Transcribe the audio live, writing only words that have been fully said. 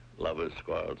lover's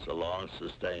quarrel. It's a long,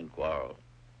 sustained quarrel.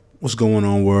 What's going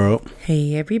on, world?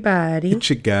 Hey, everybody. It's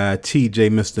your guy, TJ,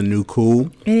 Mr. New Cool.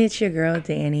 And it's your girl,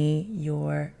 Danny,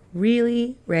 your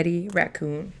really ready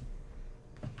raccoon.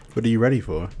 What are you ready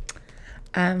for?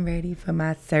 I'm ready for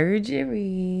my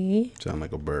surgery. Sound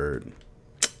like a bird.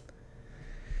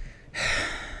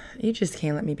 You just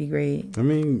can't let me be great. I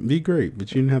mean, be great, but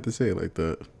you didn't have to say it like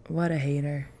that. What a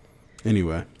hater.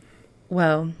 Anyway.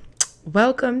 Well,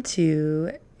 welcome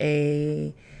to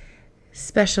a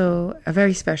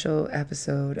very special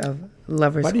episode of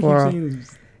Lovers Quarrel.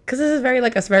 Because this is a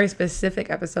very specific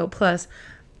episode. Plus,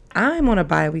 I'm on a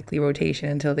bi-weekly rotation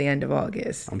until the end of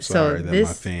August. I'm sorry that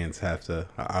my fans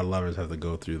our lovers have to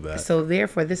go through that. So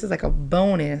therefore, this is like a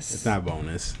bonus. It's not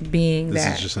bonus. This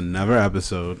is just another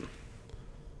episode.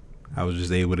 I was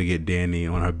just able to get Danny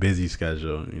on her busy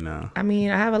schedule, you know. I mean,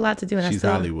 I have a lot to do. And she's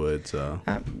Hollywood, so.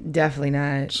 I'm definitely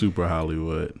not. Super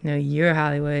Hollywood. No, you're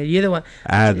Hollywood. You're the one.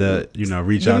 I had to,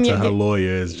 reach out to her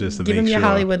lawyers just to make sure. Give him your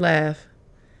Hollywood laugh.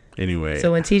 Anyway.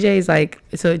 So when TJ's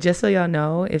just so y'all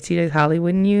know, if TJ's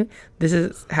Hollywooding you, this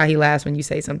is how he laughs when you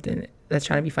say something that's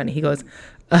trying to be funny. He goes,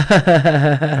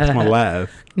 that's my laugh.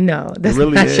 No, that's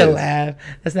really not your laugh.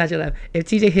 That's not your laugh. If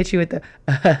TJ hits you with the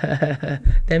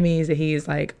that means that he's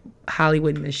like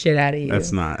Hollywooding the shit out of you.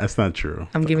 That's not true.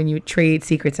 I'm giving you trade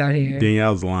secrets out here.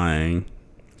 Danielle's lying.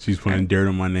 She's putting dirt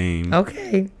on my name.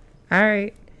 Okay. All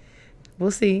right.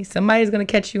 We'll see. Somebody's going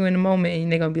to catch you in a moment and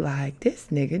they're going to be like, this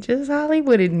nigga just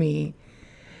Hollywooded me.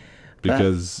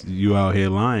 Because you out here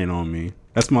lying on me.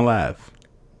 That's my laugh.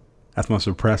 That's my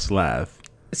suppressed laugh.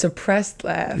 Suppressed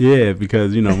laugh? Yeah,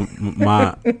 because,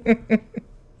 my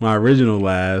original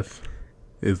laugh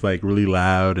is like really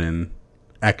loud and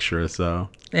extra, so.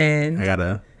 And? I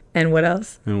gotta. And what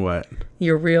else? And what?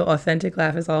 Your real authentic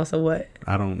laugh is also what?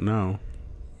 I don't know.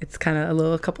 It's kind of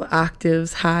a couple of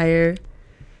octaves higher.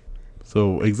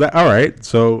 So, all right.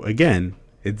 So, again,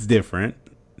 it's different.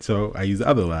 So, I use the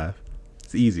other laugh.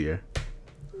 It's easier.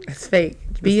 It's fake.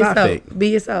 Be yourself. Not fake. Be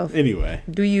yourself. Anyway.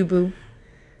 Do you, boo?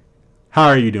 How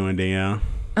are you doing, Danielle?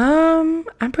 I'm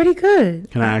pretty good.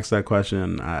 Can I ask that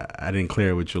question? I didn't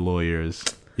clear it with your lawyers,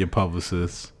 your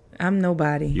publicists. I'm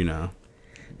nobody.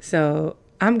 So,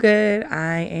 I'm good.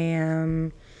 I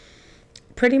am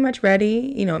pretty much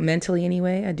ready, mentally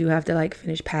anyway. I do have to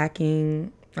finish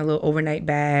packing a little overnight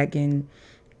bag and,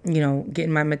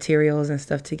 getting my materials and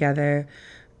stuff together.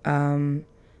 But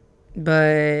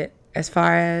as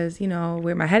far as,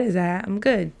 where my head is at, I'm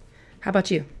good. How about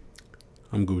you?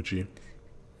 I'm Gucci.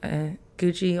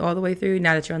 Gucci all the way through.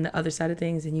 Now that you're on the other side of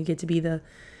things and you get to be the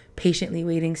patiently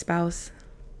waiting spouse.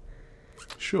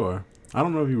 Sure. I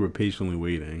don't know if you were patiently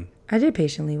waiting. I did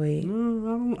patiently wait.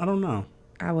 No, I don't know.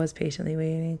 I was patiently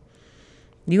waiting.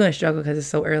 You're going to struggle because it's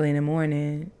so early in the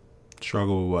morning.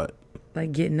 Struggle with what?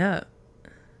 Like getting up.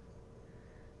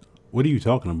 What are you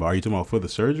talking about? Are you talking about for the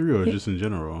surgery or just in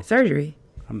general? Surgery.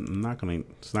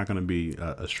 It's not gonna be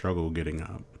a struggle getting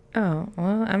up. Oh,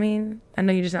 well, I mean, I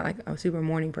know you're just not like a super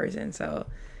morning person, so.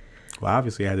 Well,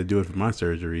 obviously I had to do it for my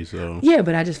surgery, so. Yeah,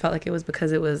 but I just felt like it was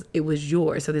because it was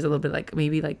yours, so there's a little bit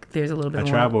there's a little bit I more.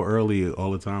 travel early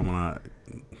all the time when I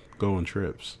go on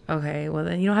trips. Okay, well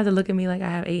then you don't have to look at me like I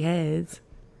have 8 heads.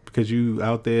 Because you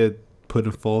out there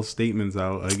putting false statements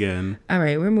out again. All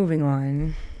right, we're moving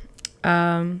on.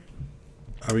 Are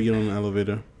we getting on the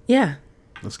elevator? Yeah.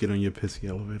 Let's get on your pissy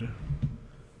elevator.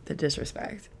 The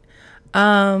disrespect.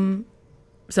 So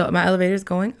my elevator's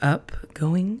going up.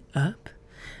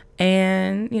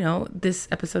 And, this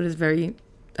episode is very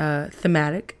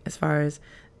thematic as far as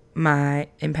my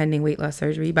impending weight loss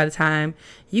surgery. By the time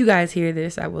you guys hear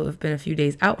this, I will have been a few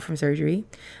days out from surgery.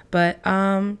 But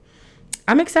I'm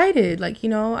excited.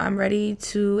 I'm ready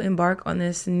to embark on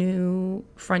this new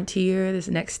frontier, this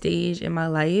next stage in my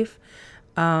life,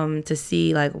 to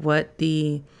see what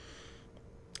the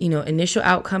initial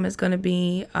outcome is going to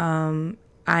be.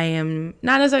 I am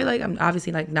not necessarily I'm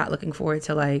obviously not looking forward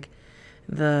to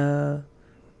the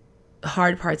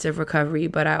hard parts of recovery,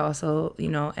 but I also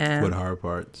am. What hard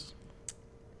parts?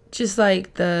 Just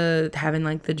the having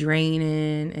the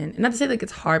draining and not to say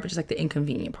it's hard, but just the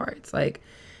inconvenient parts,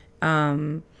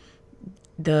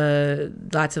 the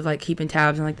lots of keeping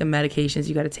tabs on the medications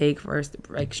you got to take first,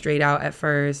 straight out at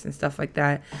first and stuff like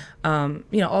that.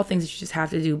 All things that you just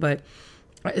have to do, but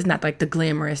it's not the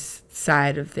glamorous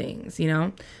side of things,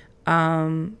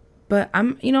 but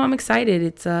I'm excited.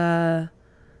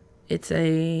 It's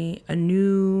a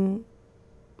new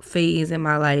phase in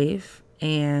my life,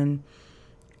 and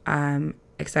I'm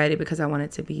excited because I want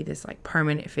it to be this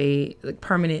permanent phase,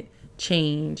 permanent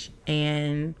change.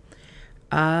 And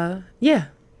yeah,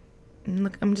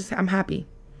 look, I'm happy.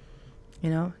 You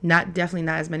know, definitely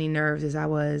not as many nerves as I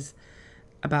was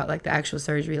about like the actual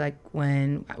surgery, like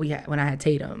when I had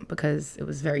Tatum, because it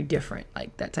was very different,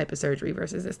 like that type of surgery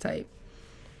versus this type.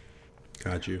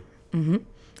 Got you.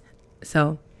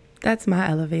 So that's my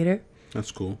elevator.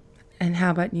 That's cool. And how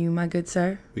about you, my good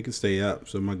sir? We can stay up.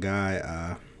 So my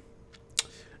guy,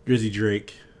 Drizzy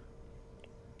Drake,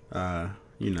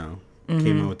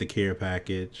 came out with the Care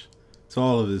Package. So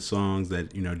all of his songs that,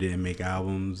 didn't make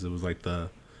albums, it was like the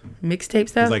mixtape it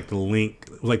stuff? was like the link,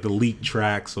 it was like the leaked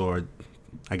tracks, or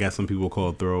I guess some people call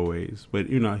it throwaways. But,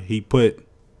 he How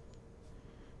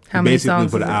many basically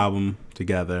songs put is an it? album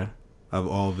together of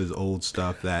all of his old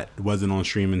stuff that wasn't on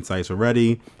streaming sites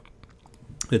already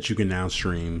that you can now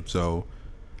stream. So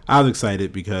I was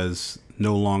excited because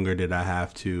no longer did I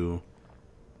have to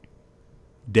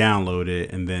download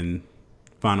it and then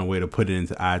find a way to put it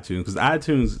into iTunes. Because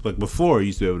iTunes, like before, you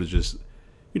used to be able to just,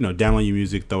 download your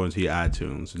music, throw it into your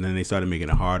iTunes. And then they started making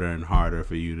it harder and harder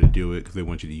for you to do it because they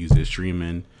want you to use their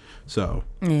streaming. So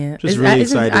Yeah. just really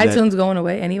excited Isn't that iTunes going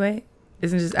away anyway?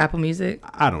 Isn't it just Apple Music?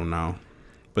 I don't know.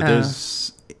 But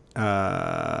there's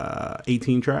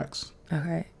 18 tracks.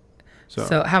 Okay. So,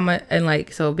 So how much? And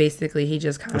like, so basically, he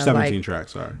just kind or of 17 like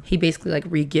tracks, sorry. he basically like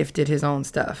regifted his own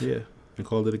stuff. Yeah. And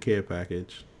called it a Care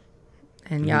Package.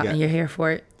 And we y'all, got- and you're here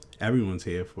for it. Everyone's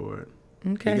here for it.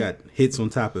 Okay. You got hits on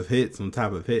top of hits on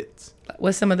top of hits.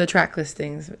 What's some of the track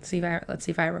listings? Let's see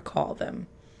if I recall them.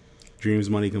 Dreams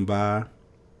Money Can Buy,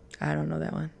 I don't know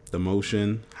that one. The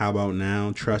Motion, How About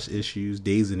Now, Trust Issues,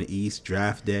 Days in the East,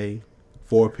 Draft Day,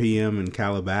 4 p.m. in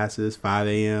Calabasas, 5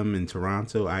 a.m. in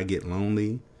Toronto, I Get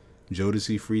Lonely,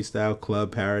 Jodeci Freestyle,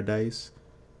 Club Paradise,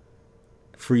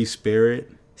 Free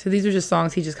Spirit, So these are just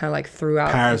songs he just kind of like threw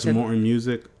out. Paris into- Morton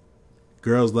Music,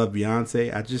 Girls Love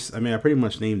Beyonce. I pretty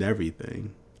much named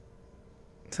everything.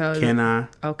 So Can I?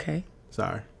 Okay.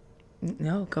 Sorry.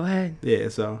 No, go ahead. Yeah,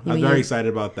 so You I was mean very your- excited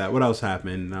about that. What else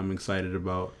happened? I'm excited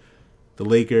about the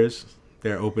Lakers.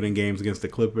 They're opening games against the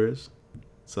Clippers.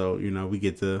 So, we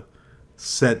get to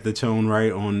set the tone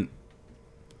right on,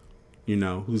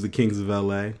 who's the Kings of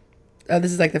LA. Oh,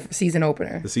 this is like the season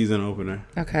opener. The season opener.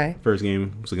 Okay. First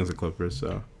game was against the Clippers.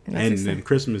 So, That's and exciting. then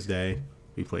Christmas Day,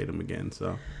 we played them again.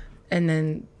 So, And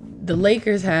then the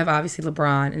Lakers have obviously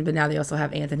LeBron, but now they also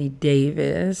have Anthony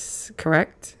Davis,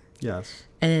 correct? yes.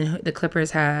 And then the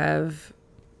Clippers have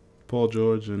Paul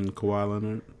George and Kawhi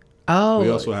Leonard. oh, We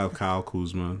also have Kyle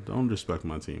Kuzma. Don't disrespect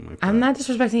my team like that. I'm not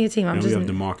disrespecting your team. I'm And just we have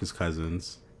DeMarcus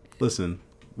Cousins. Listen,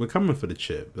 we're coming for the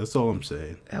chip. That's all I'm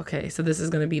saying. okay. So this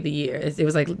is gonna be the year. It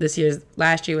was like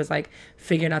last year was like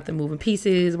figuring out the moving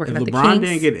pieces, working If out the LeBron kinks.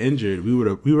 didn't get injured, we were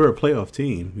a playoff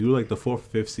team. We were like the 4th or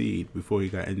 5th seed before he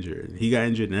got injured. He got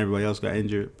injured and everybody else got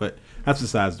injured, but that's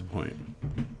besides the point.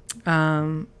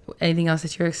 Anything else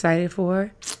that you're excited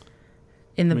for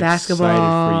in the I'm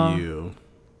basketball? excited for you.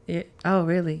 Yeah. Oh,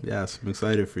 really? Yes, I'm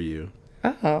excited for you.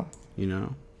 Oh,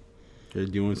 You're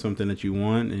doing something that you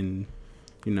want, and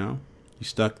you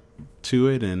stuck to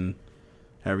it and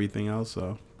everything else.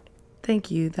 So thank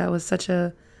you. That was such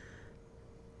a.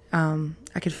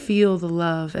 I could feel the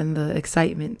love and the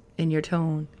excitement in your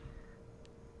tone.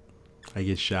 I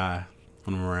get shy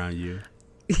when I'm around you.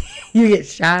 You get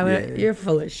shy with it. Yeah. You're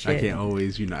full of shit. I can't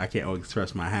always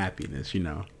express my happiness.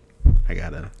 I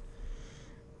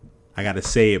gotta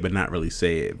say it, but not really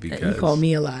say it because You call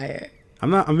me a liar. I'm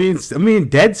not. I'm being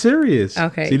dead serious.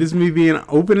 Okay. See, this is me being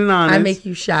open and honest. I make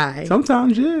you shy.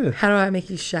 Sometimes, yeah. How do I make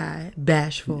you shy?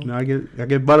 Bashful. I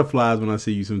get butterflies when I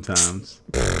see you sometimes.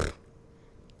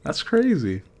 That's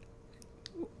crazy.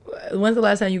 When's the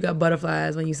last time you got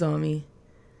butterflies when you saw me?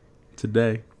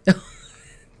 Today,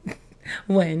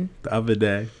 When? the other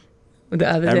day, The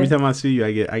other every day? time I see you,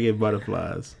 I get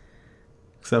butterflies.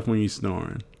 Except when you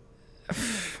snoring.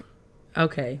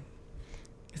 Okay.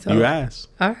 So, You asked.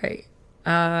 all right.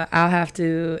 I'll have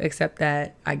to accept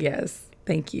that, I guess.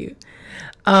 Thank you.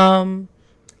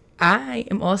 I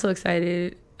am also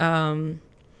excited.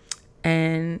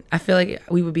 And I feel like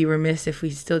we would be remiss if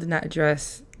we still did not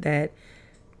address that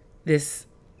this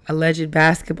alleged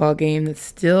basketball game that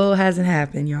still hasn't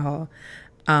happened, y'all,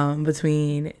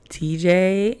 between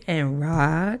TJ and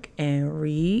Rock and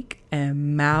Reek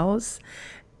and Mouse.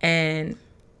 And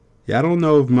Yeah, I don't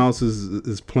know if Mouse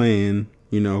is playing.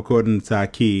 According to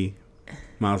Taki,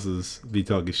 Mouse is be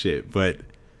talking shit, but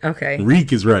okay.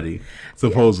 Reek is ready,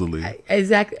 supposedly.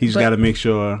 Exactly. He's got to make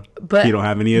sure but he don't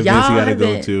have any events he y'all got to go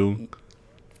haven't- to.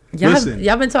 Y'all, Listen,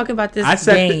 been talking about this I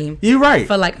set game you're right,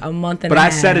 for like a month and but a I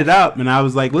half. set it up and I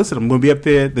was like, listen, I'm going to be up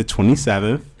there the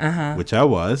 27th, which I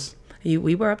was,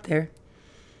 We were up there.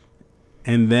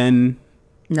 and then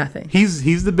Nothing.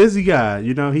 He's the busy guy.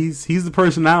 You know, he's the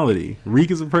personality.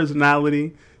 Reek is a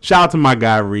personality. Shout out to my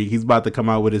guy Reek. He's about to come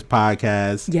out with his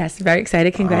podcast. Yes, very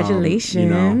excited. Congratulations. You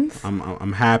know,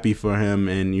 I'm happy for him,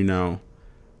 and you know,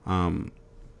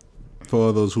 for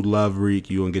all those who love Reek,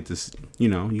 you gonna get this. You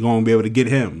know, you're gonna be able to get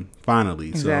him finally.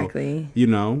 Exactly. So, you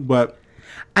know, but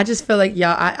I just feel like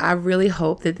y'all. I really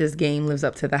hope that this game lives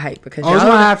up to the hype because it's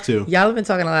gonna have to. Y'all have been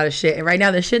talking a lot of shit, and right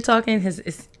now the shit talking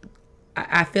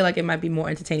I feel like it might be more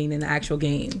entertaining than the actual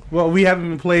game. Well, we haven't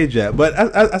been played yet, but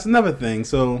that's another thing.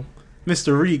 So,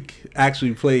 Mr. Reek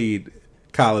actually played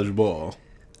college ball.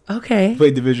 Okay. He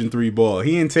played Division III ball.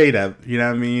 He didn't say that. You know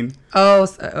what I mean? Oh,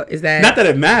 so is that not that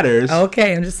it matters?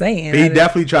 Okay, I'm just saying. He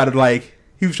definitely tried to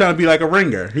he was trying to be like a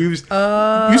ringer. He was.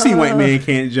 You seen White Man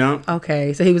Can't Jump?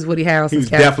 Okay, so he was Woody Harrelson. He was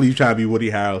definitely trying to be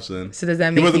Woody Harrelson. So does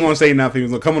that mean he wasn't going to say nothing? He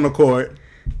was going to come on the court.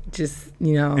 Just,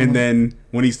 you know. And then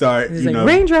when he started, you know,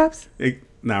 raindrops.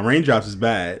 Raindrops is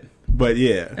bad, but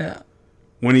yeah.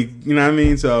 When he, you know what I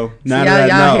mean. So now that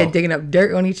I know, y'all here digging up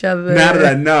dirt on each other. Now that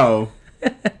I know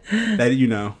that, you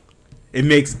know, it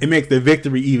makes the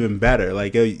victory even better.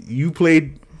 Like you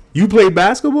played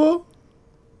basketball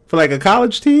for like a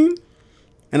college team,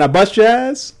 and I bust your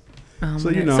ass. So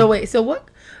you know. So wait. So what?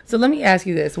 So let me ask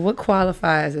you this: what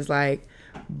qualifies as like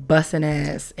busting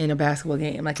ass in a basketball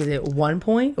game? Like, is it 1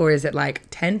 point or is it like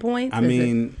 10 points? I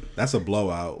mean, that's a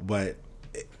blowout, but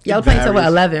y'all playing till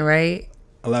 11, right?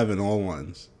 11 all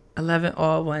ones. 11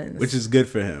 all ones, which is good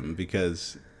for him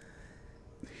because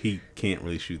he can't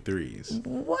really shoot threes.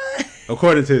 What?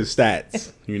 According to his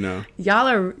stats, you know, he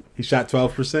shot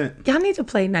 12%. Y'all need to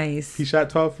play nice. He shot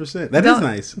 12%. That is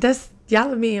nice. That's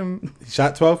y'all are being. He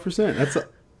shot 12%.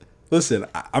 Listen,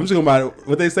 I'm just going by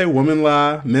what they say. Women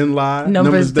lie, men lie,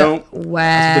 numbers don't. Wow.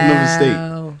 That's what the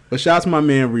numbers state. But shout out to my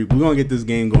man Reek. We're going to get this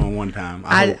game going one time.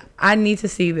 I need to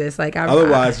see this. Like,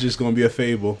 otherwise, it's just going to be a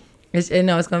fable. It's going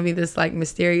to be this like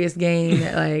mysterious game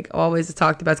that like always is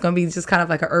talked about. It's going to be just kind of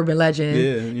like an urban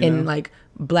legend in like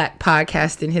Black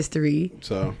podcasting history.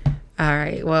 So, all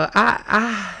right. Well,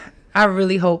 I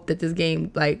really hope that this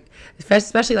game, like,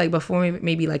 especially like before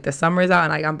maybe like the summer is out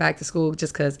and like I'm back to school,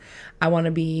 just because I want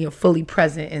to be fully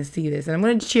present and see this. And I'm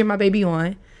going to cheer my baby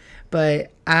on,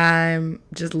 but I'm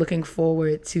just looking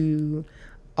forward to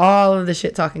all of the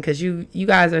shit talking because you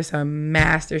guys are some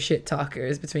master shit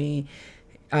talkers between,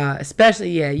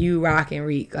 especially, you, Rock, and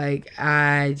Reek. Like,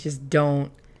 I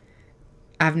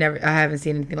haven't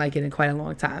seen anything like it in quite a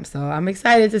long time. So I'm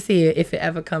excited to see it if it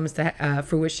ever comes to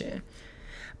fruition.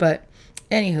 But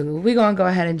anywho, we're going to go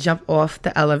ahead and jump off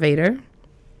the elevator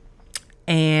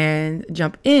and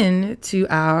jump into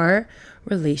our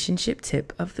relationship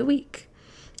tip of the week.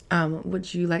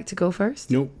 Would you like to go first?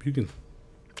 Nope, you can.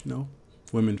 No,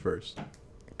 women first.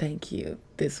 Thank you.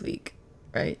 This week,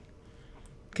 right?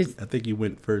 Cause I think you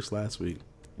went first last week.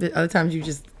 The other times you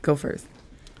just go first.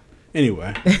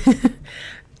 Anyway.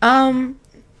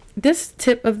 This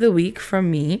tip of the week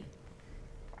from me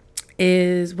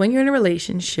is when you're in a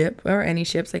relationship or any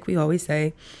ships, like we always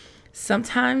say,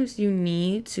 sometimes you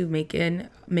need to make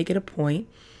it a point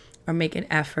or make an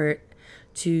effort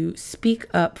to speak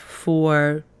up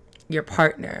for your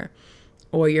partner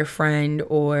or your friend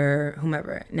or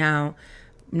whomever. Now,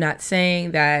 I'm not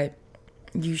saying that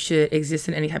you should exist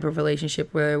in any type of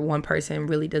relationship where one person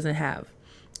really doesn't have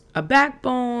a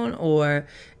backbone or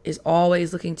is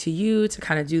always looking to you to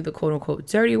kind of do the quote unquote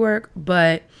dirty work.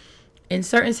 But in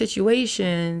certain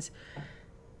situations,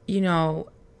 you know,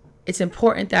 it's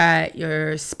important that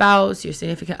your spouse, your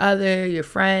significant other, your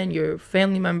friend, your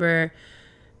family member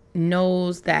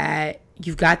knows that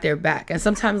you've got their back. And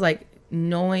sometimes like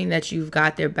knowing that you've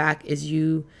got their back is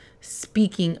you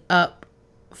speaking up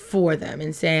for them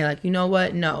and saying like, you know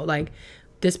what? No, like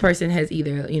this person has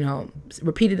either, you know,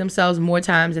 repeated themselves more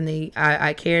times than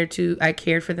I cared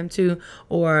for them to,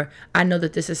 or I know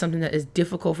that this is something that is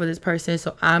difficult for this person.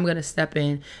 So I'm going to step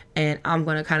in and I'm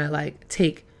going to kind of like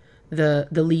take the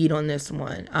lead on this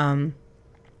one.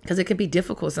 Because it can be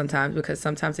difficult sometimes, because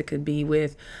sometimes it could be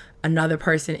with another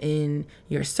person in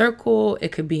your circle.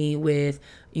 It could be with,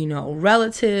 you know,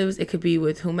 relatives. It could be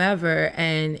with whomever.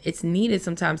 And it's needed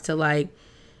sometimes to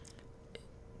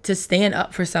stand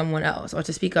up for someone else or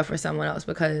to speak up for someone else,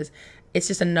 because it's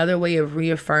just another way of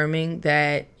reaffirming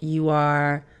that you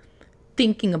are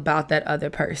thinking about that other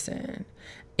person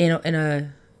in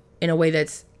a way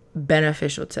that's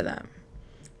beneficial to them.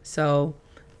 So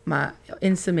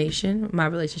in summation, my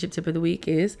relationship tip of the week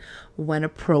is, when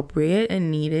appropriate and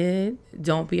needed,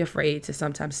 don't be afraid to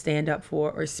sometimes stand up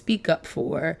for or speak up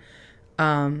for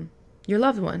your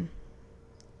loved one.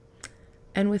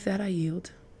 And with that, I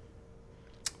yield.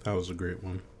 That was a great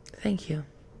one. Thank you.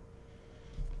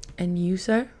 And you,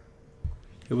 sir?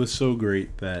 It was so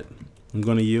great that I'm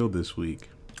going to yield this week.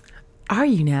 Are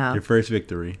you now? Your first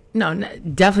victory. No,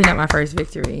 definitely not my first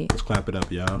victory. Let's clap it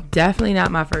up, y'all. Definitely not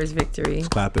my first victory. Let's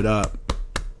clap it up.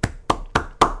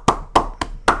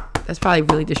 That's probably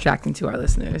really distracting to our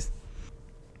listeners.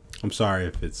 I'm sorry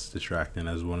if it's distracting.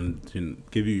 I just wanted to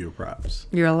give you your props.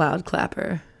 You're a loud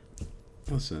clapper.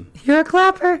 Listen. You're a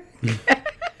clapper?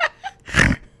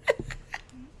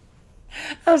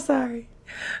 I'm sorry.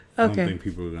 I don't Okay. think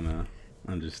people are going to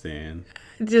understand.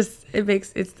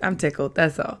 I'm tickled.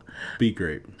 That's all. Be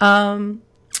great. Well,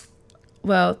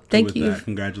 thank With you. that,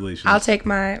 congratulations. I'll take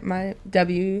my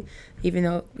W, even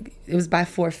though it was by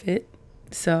forfeit.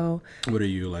 So What are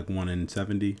you, like 1 in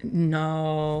 70?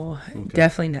 no,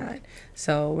 definitely not.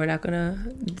 So we're not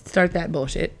gonna start that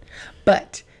bullshit.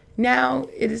 But now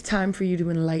it is time for you to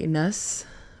enlighten us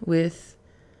with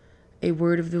a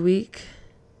word of the week.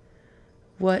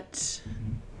 What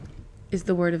is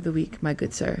the word of the week, my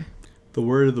good sir? The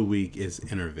word of the week is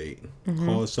innervate.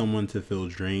 Cause someone to feel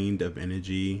drained of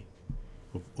energy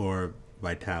or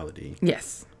vitality.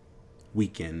 Yes.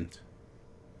 Weakened.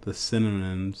 The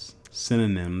synonyms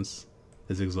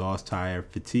is exhaust, tired,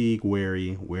 fatigue,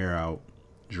 weary, wear out,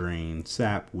 drain,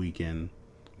 sap, weaken,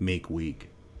 make weak.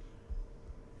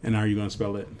 And are you gonna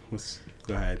spell it?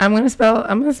 Go ahead. I'm gonna spell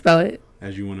it.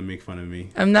 As you want to make fun of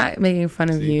me. I'm not making fun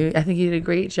of See? you. I think you did a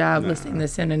great job listing the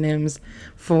synonyms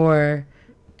for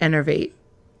enervate.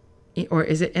 Or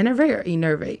is it enervate or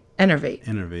enervate? Enervate.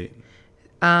 Innervate.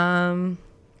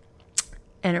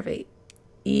 Enervate.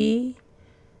 E-N.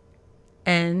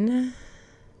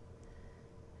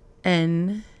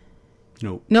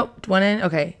 Nope. Nope. One N.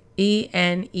 Okay.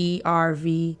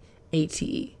 ENERVATE.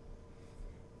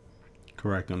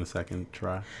 Correct on the second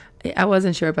try. I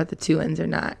wasn't sure about the 2 N's or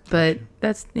not, but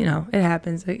that's, it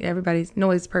happens. Like, everybody's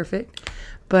nobody's perfect.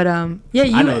 But yeah,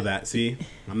 I know that. See,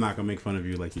 I'm not gonna make fun of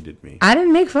you like you did me. I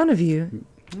didn't make fun of you.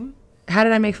 How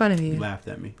did I make fun of you? You laughed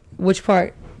at me. Which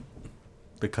part?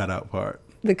 The cutout part.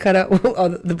 The cutout? Oh,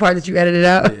 the part that you edited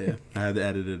out? Yeah, I had to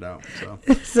edit it out. So,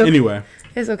 So anyway,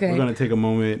 it's okay. we're gonna take a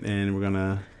moment and we're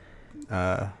gonna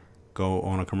go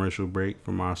on a commercial break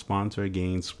from our sponsor,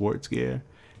 Gain Sports Gear,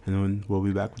 and then we'll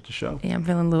be back with the show. Yeah, I'm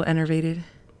feeling a little enervated.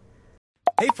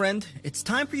 Hey friend, it's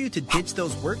time for you to ditch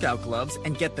those workout gloves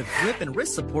and get the grip and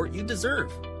wrist support you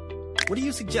deserve. What do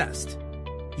you suggest?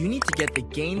 You need to get the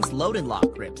Gains Load and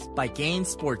Lock grips by Gain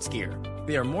Sports Gear.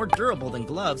 They are more durable than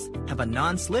gloves, have a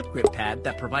non-slip grip pad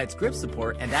that provides grip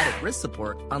support and added wrist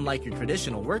support unlike your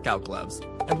traditional workout gloves,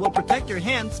 and will protect your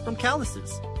hands from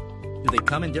calluses. Do they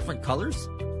come in different colors?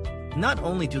 Not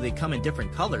only do they come in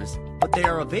different colors, but they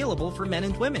are available for men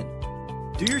and women.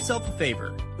 Do yourself a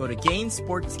favor, go to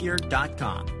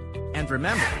gainsportsgear.com. And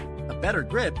remember, a better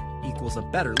grip equals a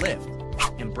better lift.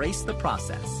 Embrace the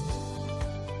process.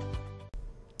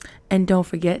 And don't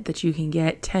forget that you can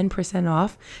get 10%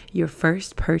 off your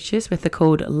first purchase with the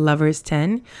code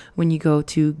LOVERS10 when you go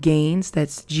to Gains,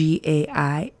 that's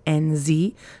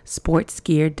GAINZ,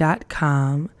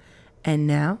 sportsgear.com. And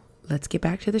now, let's get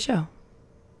back to the show.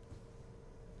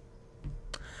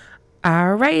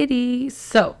 Alrighty,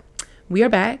 so we are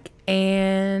back,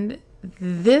 and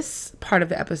this part of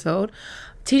the episode,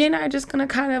 TJ and I are just gonna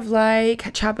kind of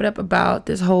like chop it up about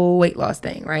this whole weight loss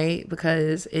thing, right?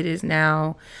 Because it is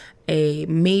now a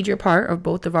major part of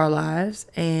both of our lives,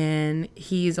 and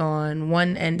he's on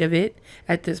one end of it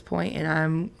at this point, and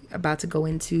I'm about to go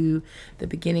into the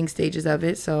beginning stages of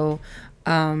it. So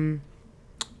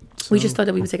we just thought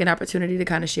that we would take an opportunity to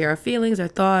kind of share our feelings, our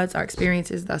thoughts, our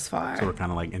experiences thus far. So we're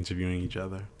kind of like interviewing each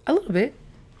other. A little bit.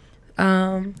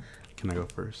 Can I go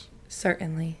first?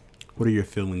 Certainly. What are your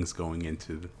feelings going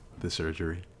into the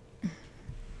surgery?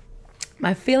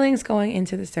 My feelings going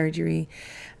into the surgery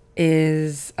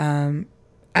is,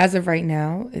 as of right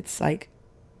now, it's like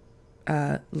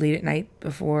late at night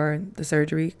before the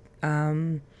surgery.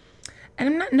 And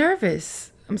I'm not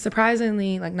nervous. I'm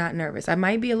surprisingly not nervous. I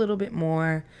might be a little bit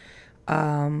more,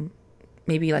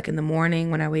 maybe like in the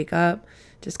morning when I wake up,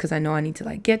 just because I know I need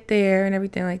to get there and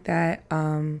everything like that.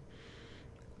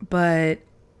 But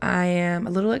I am a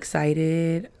little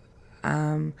excited.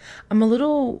 I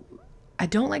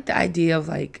don't like the idea of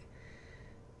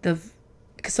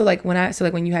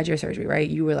when you had your surgery, right?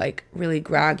 You were really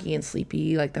groggy and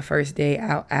sleepy the first day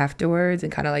out afterwards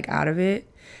and kind of out of it.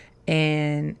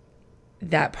 And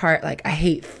that part, I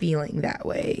hate feeling that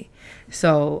way.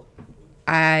 So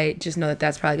I just know that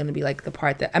that's probably going to be the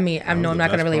part that, I know I'm not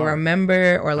going to really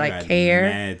remember or care.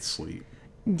 Mad sleep.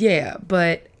 Yeah,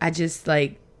 but I just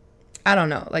I don't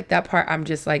know, that part I'm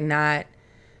just not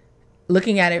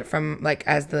looking at it from like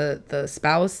as the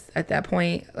spouse at that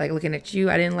point, like looking at you,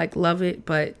 I didn't like love it,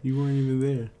 but You weren't even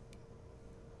there.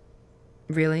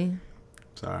 really,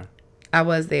 Sorry. I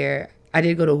was there. I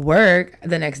did go to work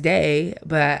the next day,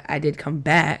 but I did come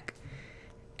back,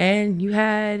 and you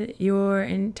had your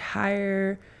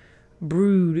entire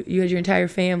brood, you had your entire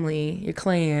family, your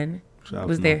clan Shout out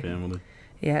was to there. my family.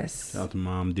 Yes. Shout out to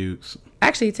Mom Dukes.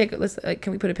 Actually,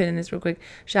 can we put a pin in this real quick?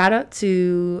 Shout out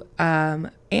to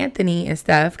Anthony and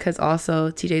Steph, because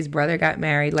also TJ's brother got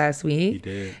married last He week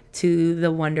did. to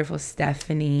the wonderful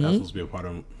Stephanie. That's supposed to be a part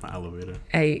of my elevator.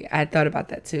 I thought about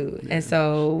that too. And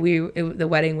so the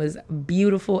wedding was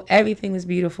beautiful. Everything was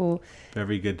beautiful.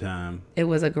 Very good time, It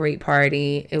was a great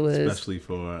party. It was, especially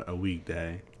for a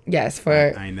weekday. yes,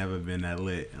 for I ain't never been that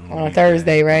lit on a weekday.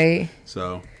 Thursday, right?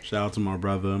 So shout out to my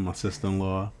brother, my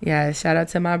sister-in-law, Yeah, shout out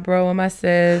to my bro and my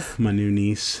sis. my new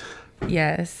niece.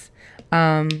 Yes.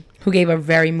 Who gave a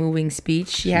very moving speech.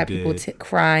 She had people did.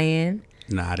 crying.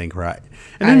 Nah, I didn't cry.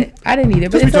 And then, I didn't either.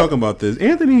 But just be it's talking about this.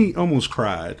 Anthony almost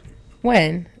cried.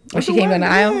 when At she the came down the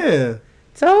wedding, aisle. Yeah.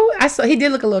 So I saw he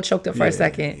did look a little choked up for a Yeah.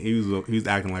 second. He was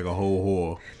acting like a whole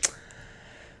whore.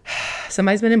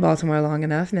 Somebody's been in Baltimore long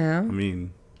enough now. I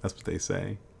mean, that's what they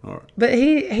say. Or, But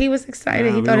he was excited.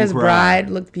 Nah, He we thought don't his cry. bride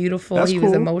looked beautiful. That's He was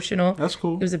cool. emotional. That's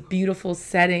cool. It was a beautiful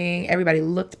setting. Everybody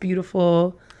looked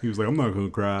beautiful. he was like, I'm not gonna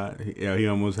cry. He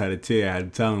almost had a tear. I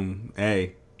had to tell him,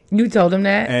 hey, You told him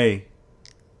that?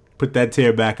 put that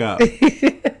tear back up.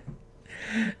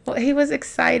 Well, he was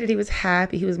excited. He was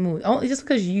happy. He was moved. Only just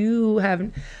because you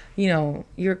haven't,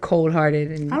 you're cold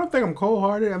hearted and I don't think I'm cold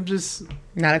hearted. I'm just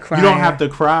not a crier. you don't have to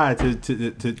cry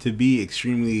to be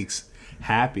extremely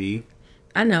happy.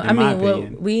 I know. in my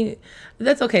opinion.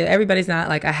 That's okay. Everybody's not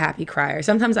like a happy crier.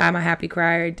 Sometimes I'm a happy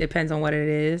crier. It depends on what it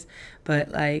is.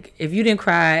 But like, if you didn't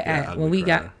cry ugly when we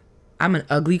crier. got, I'm an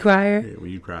ugly crier. Yeah,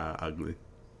 when you cry ugly,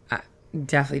 I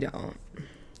definitely don't.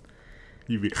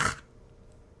 you be.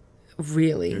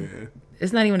 Really. Yeah.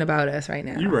 It's not even about us right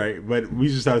now. You're right, but we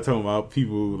just started talking about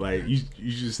people like you.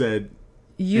 You just said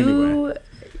You,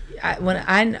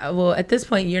 well, at this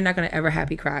point, you're not gonna ever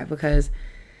happy cry because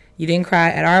you didn't cry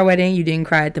at our wedding. You didn't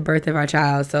cry at the birth of our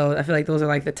child. So I feel like those are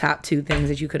like the top two things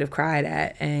that you could have cried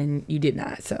at, and you did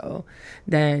not. So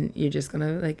then you're just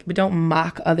gonna but don't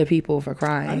mock other people for I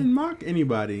crying. didn't mock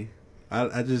anybody.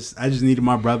 I just needed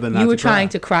my brother not. You were to cry. trying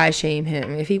to cry shame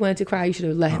him. If he wanted to cry, you should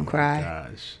have let him cry.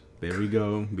 Gosh, there we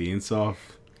go, being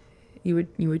soft. You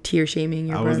were tear shaming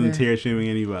your I brother. wasn't tear shaming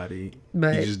anybody.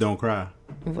 But- you just don't cry.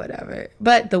 Whatever.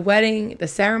 But the wedding, the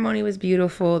ceremony was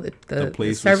beautiful. The place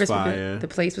was service fire. the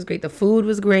place was great. The food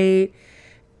was great.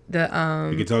 We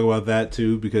can talk about that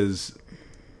too because,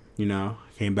 I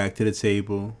came back to the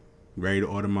table, ready to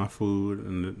order my food,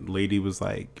 and the lady was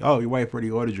like, "Oh, your wife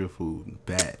already ordered your food.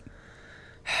 Bet.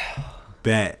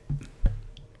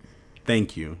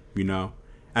 Thank you."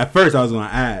 At first I was gonna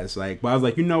ask, but I was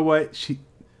like, you know what?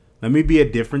 Let me be a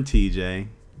different TJ.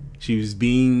 She was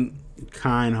being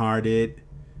kind-hearted,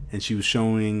 and she was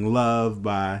showing love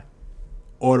by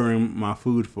ordering my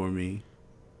food for me.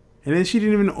 And then she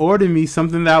didn't even order me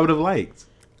something that I would have liked.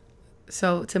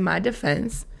 So to my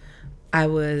defense, I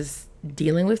was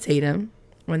dealing with Tatum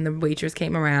when the waitress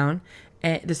came around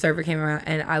and the server came around,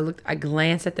 and I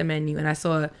glanced at the menu and I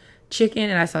saw chicken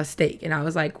and I saw steak, and I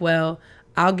was like, well,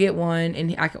 I'll get one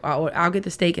and I'll get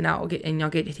the steak and y'all get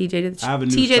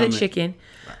TJ the chicken,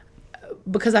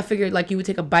 because I figured like you would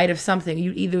take a bite of something.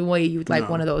 Either way you would like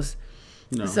one of those.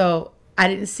 No. So I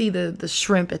didn't see the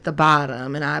shrimp at the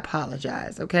bottom, and I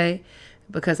apologize, okay?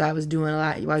 Because I was doing a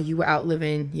lot while you were out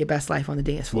living your best life on the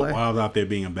dance floor. Well, I was out there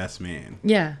being a best man.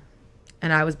 Yeah.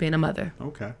 And I was being a mother.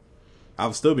 Okay. I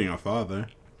was still being a father.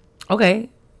 Okay.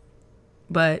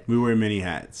 But We were in many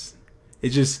hats. I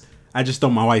just thought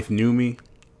my wife knew me.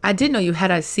 I did know you.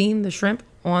 Had I seen the shrimp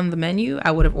on the menu,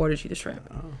 I would have ordered you the shrimp.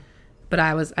 Oh. But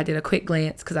I did a quick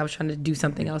glance because I was trying to do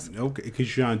something else. Okay,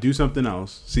 because you're trying to do something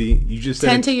else. See, you just said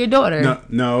Tend to your daughter.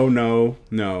 No.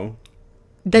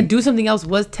 That do something else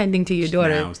was tending to your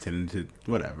daughter. Now I was tending to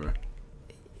whatever.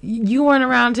 You weren't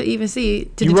around to even see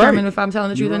to You're determine right. if I'm telling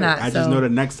the truth You're or right. not. I So just know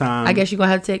that next time. I guess you're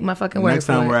gonna have to take my fucking word next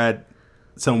for time it. we're at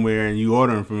somewhere and you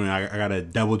ordering from me, I gotta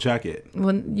double check it.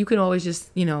 Well, you can always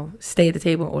just stay at the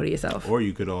table and order yourself. Or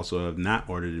you could also have not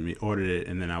ordered it,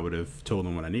 and then I would have told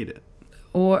them what I needed.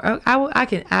 Or I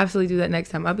can absolutely do that next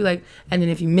time. I'll be like, and then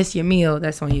if you miss your meal,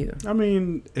 that's on you. I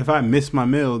mean, if I miss my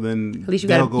meal, then At least you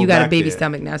they'll got go a back baby there.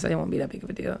 stomach now, so it won't be that big of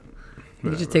a deal. You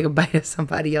can just Whatever. take a bite of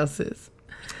somebody else's.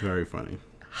 Very funny.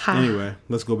 Ha. Anyway,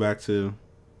 let's go back to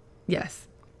Yes.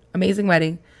 Amazing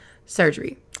wedding.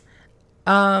 Surgery.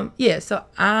 Yeah, so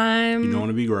you don't want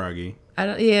to be groggy. I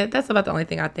don't. Yeah, that's about the only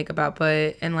thing I think about.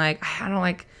 But and like I don't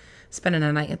like spending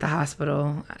a night at the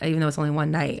hospital, even though it's only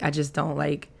one night. I just don't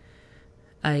like.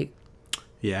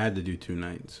 Yeah, I had to do 2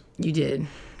 nights. You did,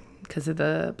 because of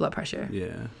the blood pressure.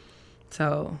 Yeah.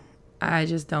 So I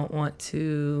just don't want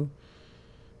to.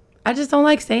 I just don't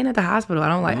like staying at the hospital. I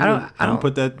don't like. I don't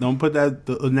put that. Don't put that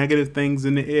the negative things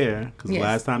in the air. Because Yes.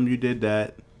 last time you did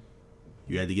that,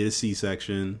 you had to get a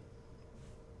C-section.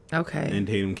 Okay. And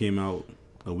Tatum came out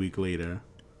a week later.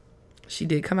 She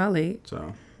did come out late,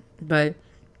 So but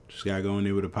just gotta go in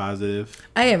there with a positive.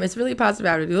 I am. It's really a positive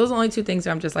attitude. Those are the only 2 things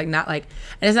that I'm just like not like,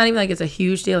 and it's not even like it's a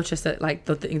huge deal. It's just that like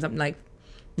the things I'm like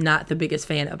not the biggest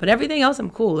fan of. But everything else I'm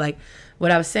cool. Like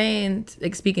what I was saying,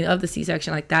 like speaking of the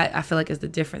C-section, like that I feel like is the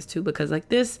difference too, because like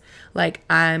this, like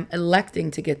I'm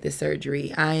electing to get this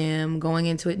surgery. I am going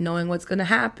into it knowing what's gonna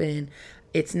happen.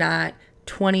 It's not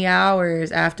 20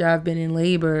 hours after I've been in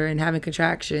labor and having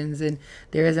contractions, and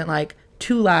there isn't like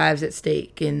 2 lives at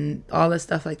stake and all this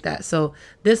stuff like that. So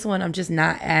this one I'm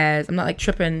not like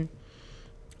tripping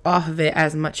off of it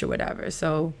as much or whatever.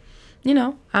 So, you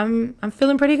know, I'm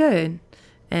feeling pretty good.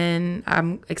 And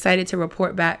I'm excited to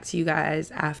report back to you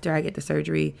guys after I get the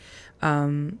surgery.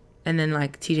 And then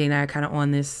like TJ and I are kind of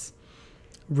on this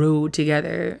road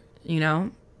together, you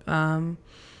know?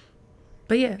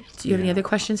 But yeah, do you have any other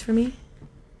questions for me?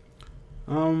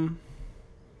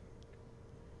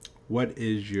 What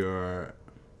is your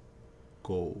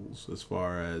goals as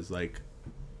far as like,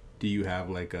 do you have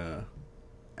like a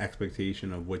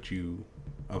expectation of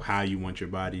how you want your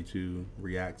body to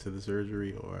react to the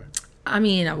surgery? Or I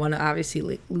mean, I want to obviously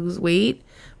like lose weight,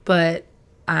 but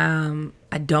I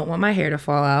don't want my hair to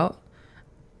fall out.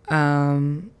 I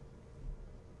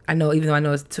know, even though I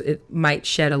know it might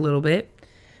shed a little bit.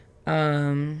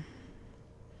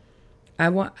 I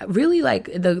want really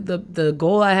like the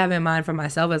goal I have in mind for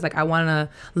myself is like I want to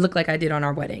look like I did on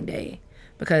our wedding day,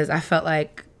 because I felt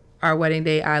like our wedding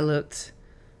day I looked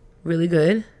really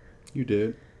good. You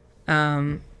did.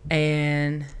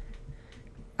 And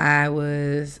I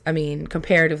mean,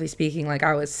 comparatively speaking, like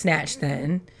I was snatched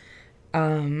then.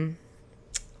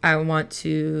 I want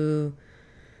to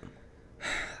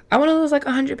lose like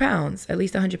 100 pounds, at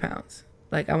least 100 pounds.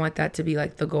 Like I want that to be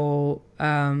like the goal.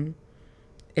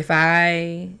 If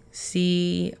I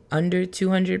see under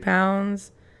 200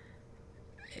 pounds,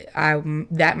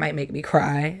 that might make me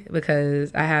cry,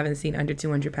 because I haven't seen under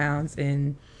 200 pounds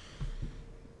in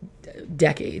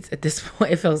decades at this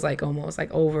point. It feels like almost like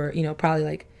over, you know, probably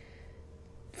like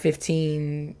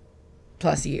 15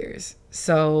 plus years.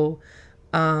 So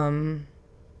yeah,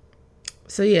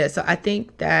 so I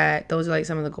think that those are like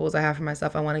some of the goals I have for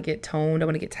myself. I want to get toned. I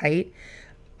want to get tight.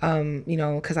 You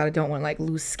know, because I don't want like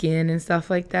loose skin and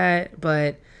stuff like that.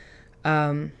 But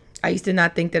I used to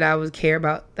not think that I would care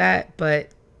about that. But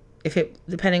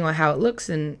depending on how it looks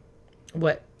and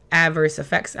what adverse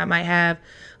effects I might have,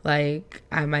 like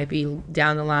I might be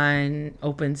down the line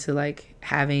open to like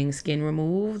having skin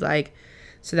removed, like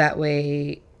so that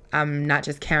way I'm not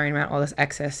just carrying around all this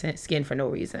excess skin for no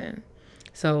reason.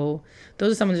 So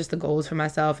those are some of just the goals for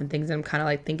myself and things that I'm kind of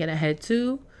like thinking ahead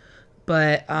to.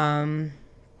 But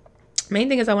main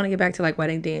thing is I want to get back to like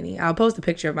wedding Danny. I'll post a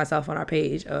picture of myself on our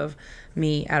page of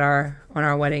me on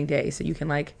our wedding day, so you can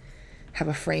like have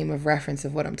a frame of reference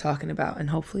of what I'm talking about, and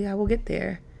hopefully I will get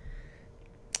there.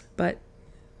 But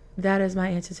that is my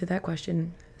answer to that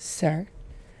question, sir.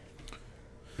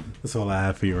 That's all I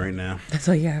have for you right now. That's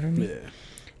all you have for me.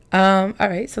 Yeah. All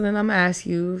right. So then I'm gonna ask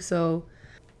you. So,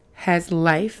 has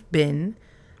life been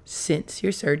since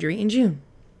your surgery in June?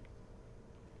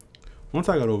 Once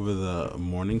I got over the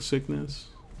morning sickness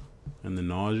and the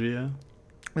nausea.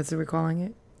 What's we're calling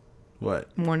it?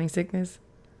 What? Morning sickness?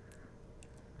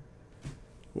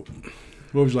 What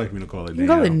would you like me to call it? You can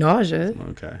call it nausea.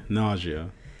 Okay. Nausea.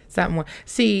 Something more.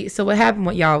 See, so what happened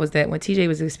with y'all was that when TJ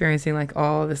was experiencing like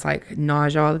all this like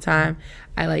nausea all the time,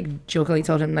 I like jokingly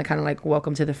told him like kind of like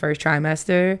welcome to the first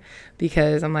trimester,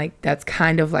 because I'm like that's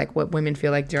kind of like what women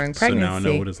feel like during pregnancy. So now I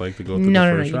know what it's like to go through the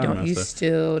first trimester. No, you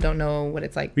still don't know what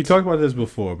it's like. We talked about this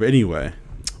before, but anyway,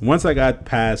 once I got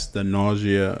past the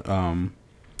nausea,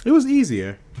 it was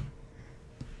easier.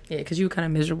 Yeah, because you were kind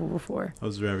of miserable before. I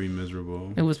was very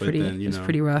miserable. It was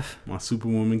pretty rough. My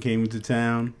superwoman came into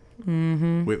town.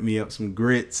 Mm-hmm. Whipped me up some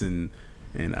grits and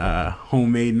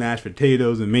homemade mashed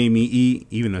potatoes and made me eat,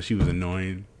 even though she was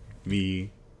annoying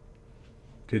me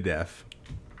to death.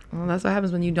 Well, that's what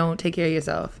happens when you don't take care of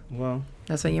yourself. Well,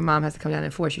 that's when your mom has to come down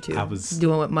and force you to. I was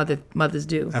doing what mothers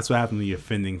do. That's what happens when you're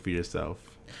fending for yourself.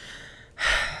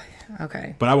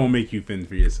 Okay. But I won't make you fend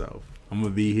for yourself. I'm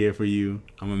gonna be here for you.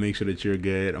 I'm gonna make sure that you're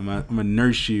good. I'm gonna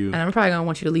nurse you. And I'm probably gonna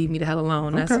want you to leave me the hell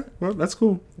alone. Okay, well, that's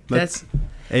cool. That's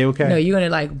A-okay. No, you're gonna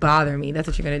like bother me. That's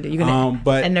what you're gonna do. You're gonna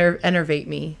but enervate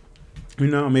me. You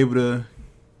know, I'm able to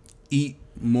eat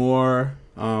more.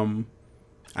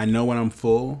 I know when I'm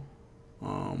full.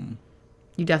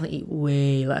 You definitely eat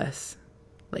way less.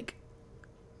 Like,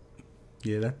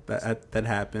 yeah, that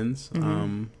happens.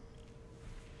 Mm-hmm.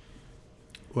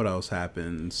 What else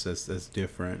happens that's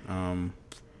different?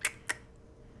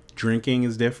 Drinking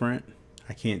is different.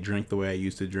 I can't drink the way I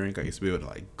used to drink. I used to be able to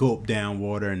like gulp down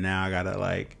water, and now I gotta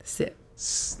like sip.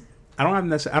 I don't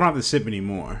have to sip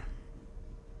anymore.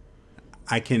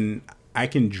 I can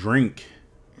drink.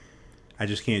 I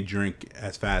just can't drink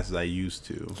as fast as I used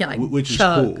to, Can't, like, which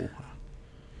chug. is cool.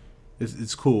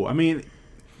 It's cool. I mean,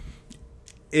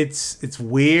 it's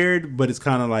weird, but it's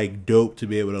kind of like dope to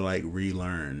be able to like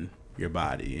relearn your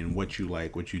body and what you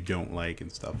like, what you don't like,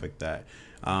 and stuff like that.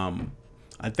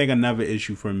 I think another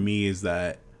issue for me is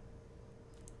that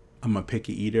I'm a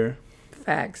picky eater.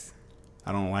 Facts.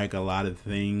 I don't like a lot of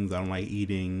things. I don't like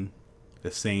eating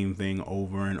the same thing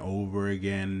over and over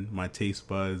again. My taste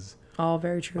buds All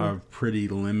very true. are pretty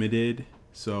limited,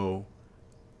 so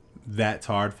that's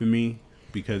hard for me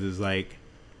because it's like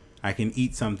I can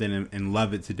eat something and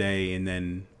love it today, and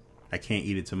then I can't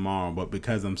eat it tomorrow. But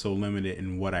because I'm so limited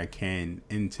in what I can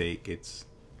intake, it's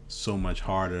so much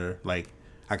harder. Like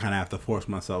I kind of have to force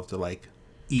myself to like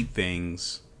eat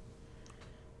things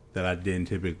that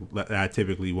I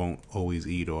typically won't always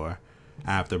eat, or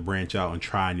I have to branch out and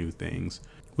try new things.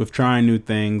 With trying new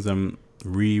things, I'm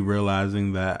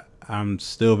realizing that I'm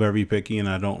still very picky and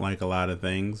I don't like a lot of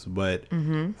things, but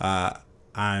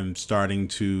I'm starting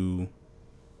to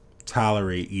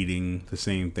tolerate eating the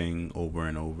same thing over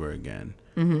and over again.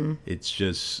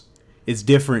 It's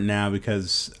different now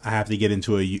because I have to get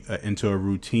into a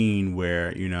routine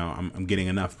where, you know, I'm getting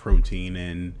enough protein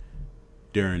in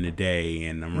during the day,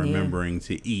 and I'm remembering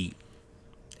to eat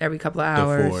every couple of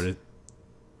hours.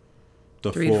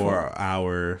 The 4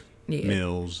 hour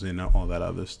meals and all that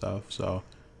other stuff. So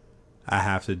I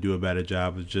have to do a better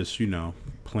job of just, you know,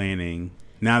 planning.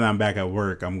 Now that I'm back at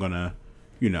work, I'm gonna,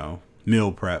 you know,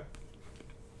 meal prep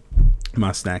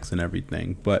my snacks and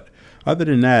everything. But other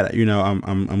than that, you know,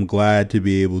 I'm glad to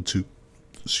be able to.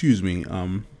 Excuse me.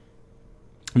 I'm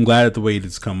glad that the weight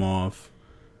has come off.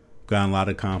 Gotten a lot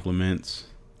of compliments.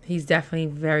 He's definitely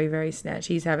very, very snatched.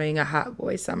 He's having a hot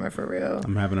boy summer for real.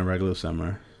 I'm having a regular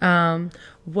summer.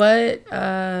 What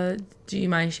do you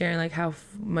mind sharing, like how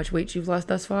much weight you've lost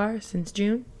thus far since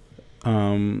June?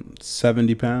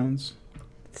 70 pounds.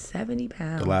 70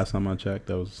 pounds. The last time I checked,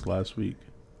 that was last week.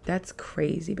 That's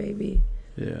crazy, baby.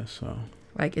 Yeah, so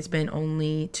like it's been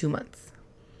only 2 months,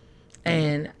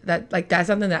 and that's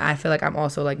something that I feel like I'm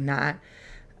also like not.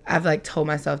 I've like told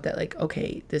myself that like,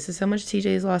 okay, this is how much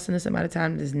TJ has lost in this amount of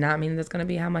time. Does not mean that's gonna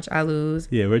be how much I lose.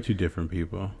 Yeah, we're two different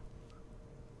people.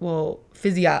 Well,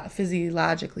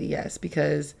 physiologically, yes,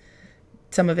 because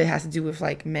some of it has to do with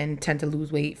like men tend to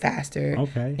lose weight faster.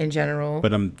 Okay. In general.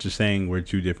 But I'm just saying we're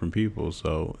two different people,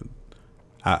 so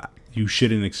you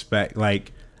shouldn't expect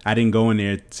like I didn't go in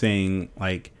there saying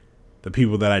like the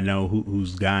people that I know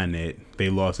who's gotten it, they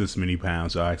lost this many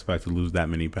pounds, so I expect to lose that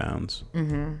many pounds.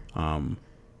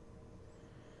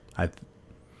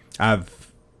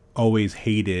 I've always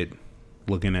hated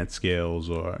looking at scales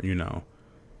or, you know,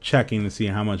 checking to see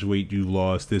how much weight you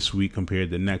lost this week compared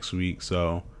to next week.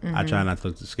 So I try not to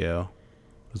look at the scale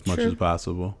as much as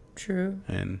possible. True.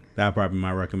 And that'd probably be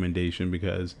my recommendation,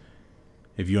 because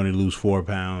if you only lose 4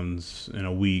 pounds in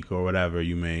a week or whatever,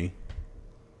 you may,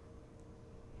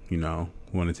 you know,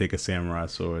 want to take a samurai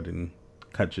sword and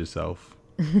cut yourself.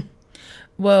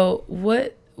 Well,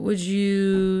 what would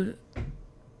you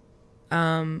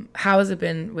how has it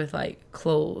been with like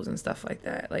clothes and stuff like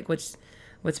that? Like what's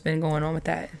been going on with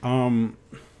that?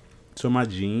 So my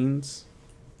jeans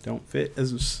don't fit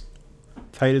as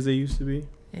tight as they used to be.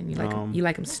 And you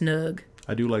like them snug.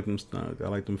 I do like them snug. I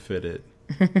like them fitted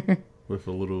with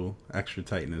a little extra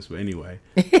tightness. But anyway,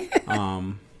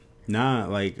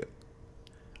 like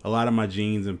a lot of my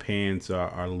jeans and pants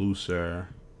are looser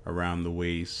around the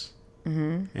waist.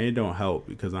 And it don't help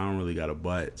because I don't really got a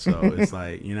butt, so it's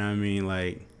like, you know what I mean,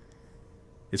 like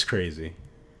it's crazy.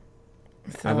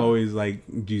 So, I've always like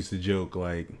used to joke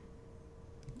like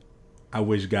I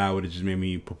wish God would have just made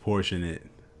me proportionate,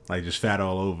 like just fat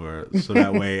all over, so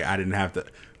that way I didn't have to,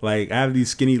 like, I have these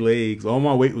skinny legs, all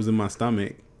my weight was in my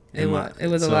stomach. It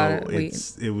was a lot of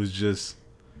weight. It was just,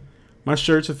 my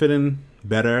shirts are fitting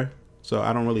better, so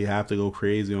I don't really have to go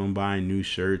crazy on buying new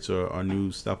shirts or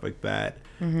new stuff like that.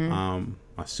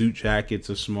 My suit jackets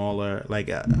are smaller. Like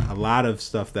a lot of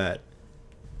stuff that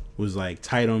was like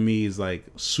tight on me is like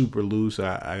super loose.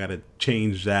 I gotta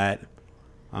change that.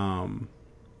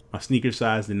 My sneaker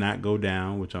size did not go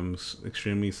down, which I'm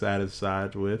extremely excited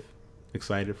for.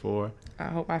 I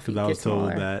hope my feet Because I get was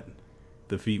told smaller. that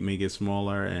the feet may get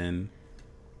smaller, and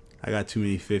I got too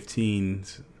many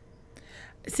 15s.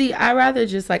 See, I rather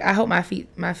just like I hope my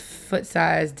foot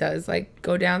size does like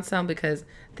go down some because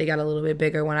they got a little bit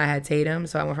bigger when I had Tatum.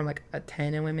 So I went from like a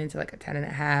 10 in women to like a 10 and a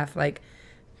half. Like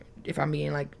if I'm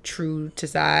being like true to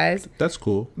size, That's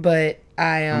cool. but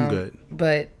I'm good.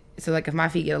 But so like if my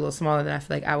feet get a little smaller, then I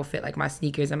feel like I will fit like my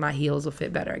sneakers and my heels will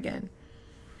fit better again.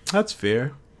 That's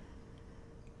fair.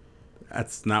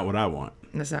 That's not what I want.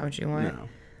 That's not what you want. No.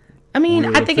 I mean,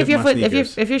 Want me I to think if fit your my foot,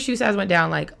 sneakers. if your shoe size went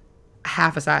down like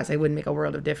half a size, it wouldn't make a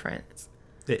world of difference.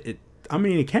 I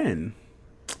mean, it can.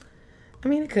 I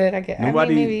mean, it could. I get.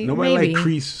 Nobody, I mean, nobody maybe. like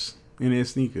crease in their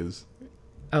sneakers.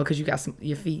 Oh, because you got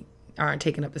your feet aren't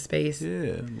taking up the space.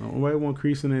 Yeah, nobody want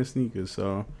crease in their sneakers.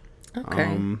 So,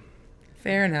 Okay.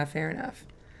 Fair enough.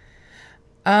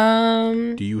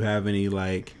 do you have any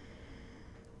like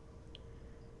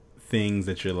things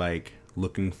that you're like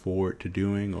looking forward to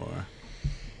doing, or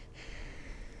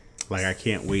like I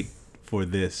can't wait for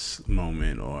this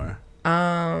moment, or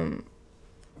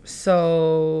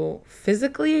So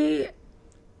physically,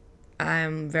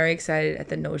 I'm very excited at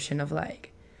the notion of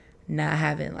like not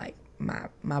having like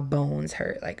my bones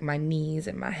hurt, like my knees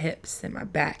and my hips and my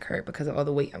back hurt because of all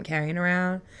the weight I'm carrying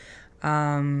around.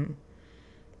 I'm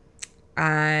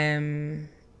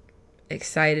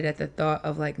excited at the thought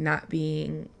of like not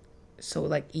being so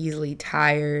like easily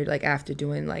tired, like after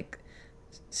doing like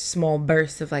small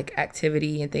bursts of like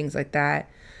activity and things like that.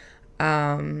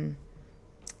 Then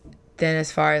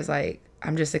as far as like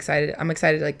I'm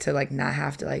excited like to like not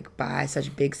have to like buy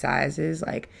such big sizes,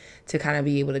 like to kind of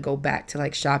be able to go back to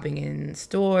like shopping in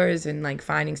stores and like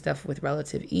finding stuff with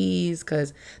relative ease,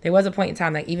 because there was a point in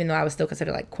time like even though I was still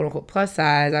considered like quote unquote plus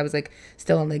size, I was like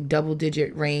still in like double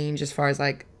digit range as far as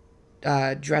like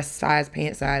dress size,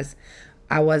 pant size.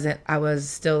 I was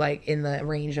still like in the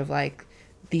range of like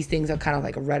these things are kind of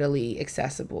like readily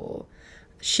accessible.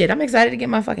 Shit, I'm excited to get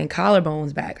my fucking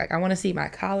collarbones back. Like I want to see my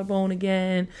collarbone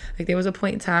again. Like there was a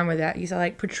point in time where that used to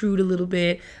like protrude a little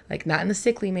bit, like not in a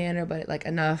sickly manner, but like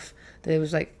enough that it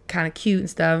was like kind of cute and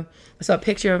stuff. I saw a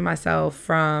picture of myself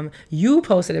from, you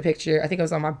posted a picture, I think it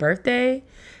was on my birthday,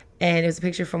 and it was a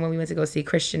picture from when we went to go see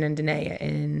Christian and Danae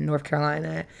in North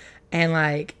Carolina. And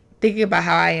like thinking about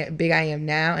how big I am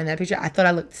now in that picture, I thought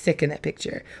I looked sick in that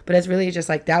picture. But it's really just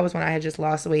like, that was when I had just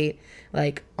lost weight,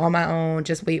 like on my own,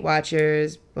 just Weight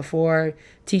Watchers, before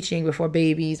teaching, before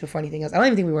babies, before anything else. I don't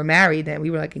even think we were married then. We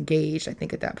were like engaged, I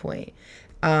think, at that point.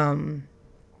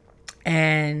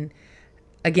 And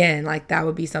again, like that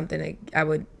would be something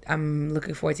that I'm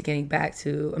looking forward to getting back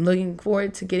to. I'm looking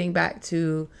forward to getting back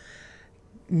to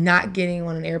not getting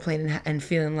on an airplane and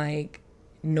feeling like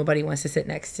nobody wants to sit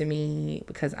next to me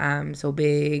because I'm so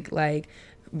big, like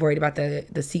worried about the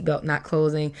seatbelt not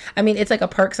closing. I mean, it's like a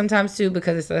perk sometimes too,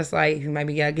 because it's just like you might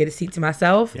be gotta get a seat to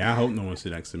myself. yeah, I hope no one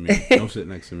sit next to me. Don't sit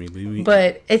next to me. Leave me.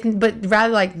 But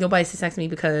rather like nobody sits next to me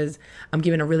because I'm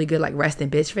giving a really good like resting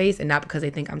bitch face, and not because they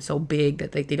think I'm so big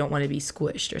that like they don't want to be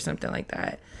squished or something like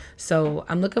that. So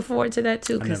I'm looking forward to that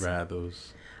too. I never had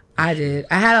those. I did.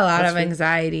 I had a lot That's of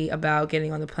anxiety about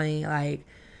getting on the plane. Like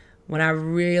when I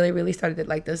really, really started to,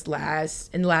 like in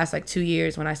the last like 2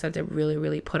 years, when I started to really,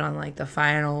 really put on like the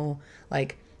final,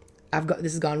 like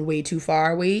this has gone way too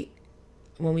far weight.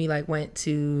 When we like went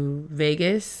to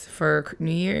Vegas for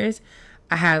New Year's,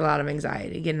 I had a lot of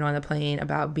anxiety getting on the plane,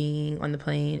 about being on the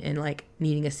plane and like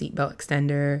needing a seatbelt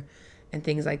extender and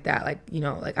things like that. Like, you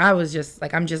know, like I'm just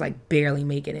like barely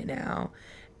making it now.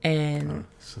 And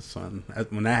Son,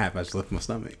 when that happened, I just left my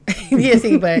stomach. yeah,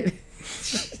 see, but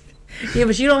yeah,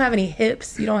 but you don't have any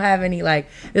hips. You don't have any like.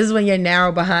 This is when your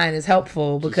narrow behind is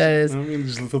helpful because I mean,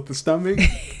 just lift up the stomach.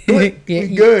 yeah,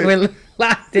 good. we're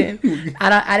locked in.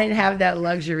 I didn't have that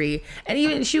luxury, and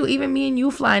even me and you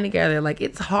flying together, like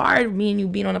it's hard. Me and you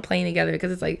being on a plane together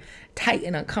because it's like tight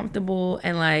and uncomfortable,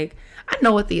 and like I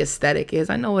know what the aesthetic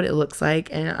is. I know what it looks like,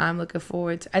 and I'm looking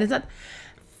forward to. And it's not.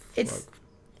 It's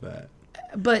That.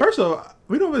 but First of all,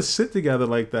 we don't even sit together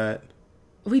like that.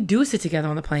 we do sit together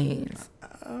on the planes.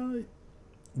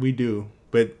 We do,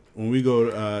 but when we go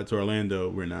to Orlando,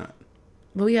 we're not.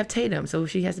 But we have Tatum, so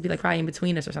she has to be like right in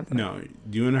between us or something. No,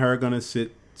 you and her are gonna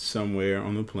sit somewhere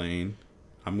on the plane.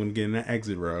 I'm gonna get in the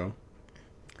exit row.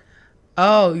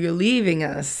 Oh, you're leaving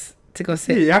us to go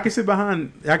sit. Yeah, I can sit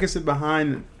behind. I can sit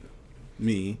behind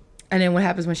me. And then what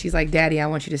happens when she's like, "Daddy, I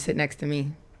want you to sit next to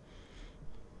me"?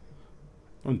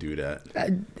 Don't do that.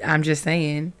 I'm just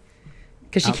saying.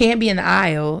 Because she can't be in the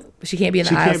aisle. She can't be in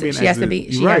the aisle. Can't be She has to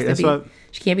be. She has to be.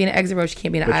 She can't be in the exit row. She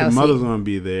can't be in the but aisle. Your mother's seat. gonna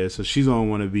be there, so she's gonna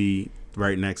want to be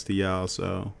right next to y'all.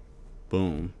 So,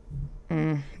 boom.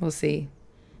 We'll see.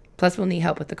 Plus, we'll need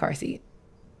help with the car seat.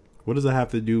 What does it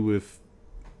have to do with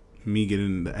me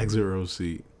getting the exit row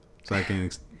seat so I can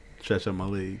stretch out my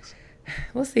legs?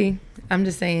 We'll see. I'm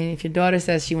just saying, if your daughter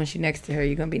says she wants you next to her,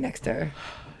 you're gonna be next to her.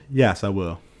 Yes, I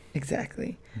will.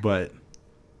 Exactly. But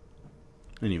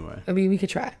anyway, I mean, we could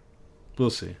try. We'll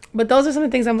see. But those are some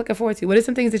of the things I'm looking forward to. What are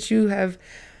some things that you have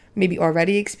maybe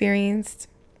already experienced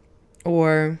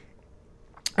or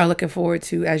are looking forward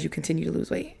to as you continue to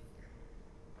lose weight?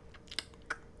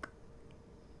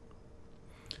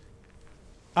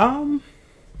 I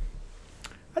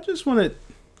just want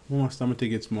my stomach to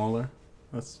get smaller.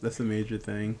 That's a major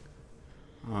thing.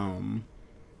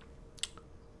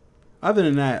 Other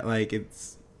than that, like,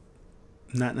 it's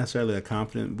not necessarily a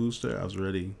confident booster. I was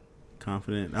already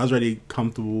confident. I was already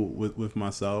comfortable with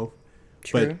myself.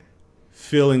 True. But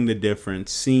feeling the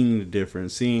difference,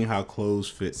 seeing how clothes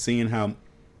fit, seeing how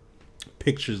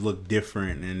pictures look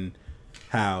different, and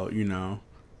how,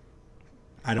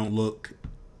 I don't look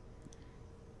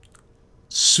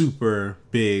super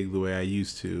big the way I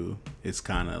used to. It's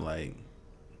kind of like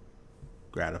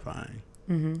gratifying.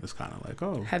 Mm-hmm. It's kind of like,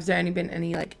 oh. Has there been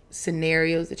any like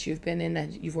scenarios that you've been in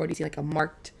that you've already seen like a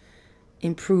marked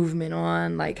improvement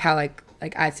on, like how like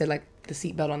I said, like the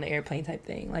seatbelt on the airplane type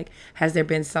thing? Like, has there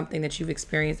been something that you've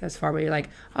experienced as far where you're like,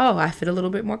 oh, I fit a little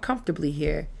bit more comfortably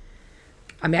here?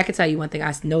 I mean, I could tell you one thing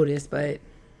I noticed, but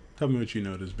tell me what you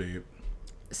noticed, babe.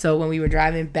 So when we were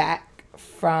driving back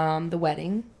from the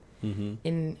wedding, mm-hmm.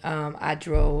 and I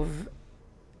drove,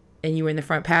 and you were in the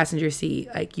front passenger seat,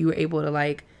 like you were able to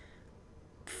like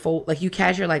fold, like you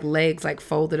had your like legs like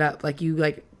folded up, like you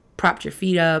like propped your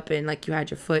feet up, and like you had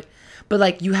your foot, but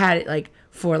like you had it like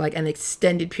for like an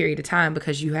extended period of time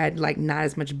because you had like not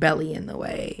as much belly in the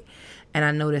way. And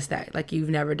I noticed that like you've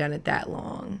never done it that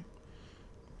long.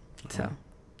 So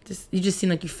you just seem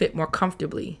like you fit more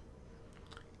comfortably.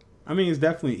 I mean, it's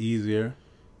definitely easier.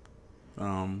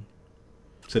 To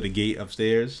the gate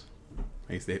upstairs,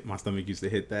 my stomach used to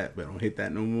hit that, but I don't hit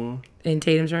that no more. In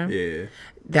Tatum's room? Yeah.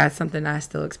 That's something I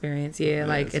still experience. Yeah,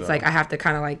 like it's like I have to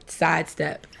kind of like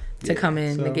sidestep to come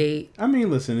in the gate. I mean,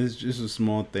 listen, it's just a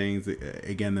small things.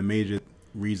 Again, the major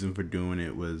reason for doing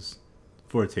it was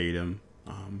for Tatum.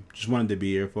 Just wanted to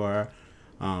be here for her.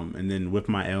 And then with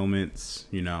my ailments,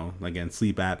 again,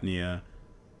 sleep apnea,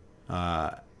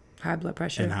 high blood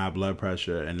pressure, and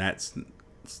that's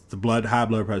high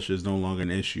blood pressure is no longer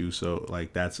an issue. So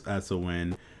like that's a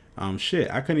win.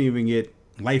 I couldn't even get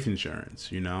life insurance.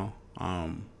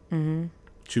 mm-hmm.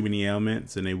 Too many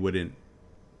ailments, and they wouldn't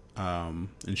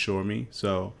insure me.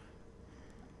 So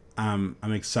I'm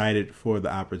excited for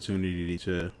the opportunity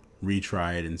to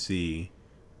retry it and see.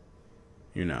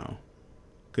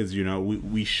 Because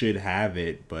we should have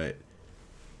it, but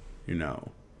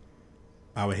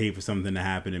I would hate for something to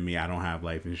happen to me. I don't have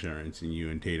life insurance, and you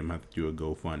and Tatum have to do a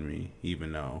GoFundMe,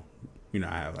 even though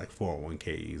I have like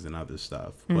 401ks and other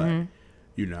stuff. Mm-hmm.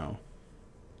 But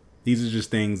these are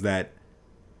just things that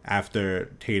after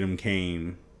Tatum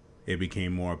came, it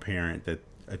became more apparent that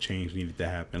a change needed to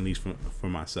happen, at least for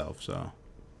myself. So,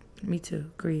 me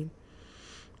too. Agreed.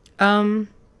 I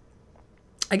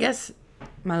guess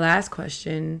my last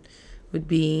question would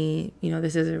be,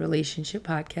 this is a relationship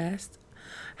podcast.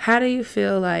 How do you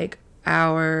feel like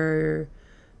your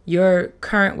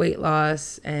current weight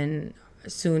loss and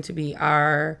soon to be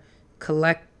our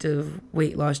collective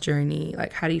weight loss journey,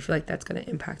 like how do you feel like that's going to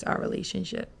impact our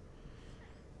relationship?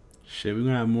 Shit, we're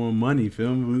going to have more money, Phil.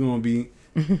 We're going to be,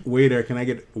 waiter, can I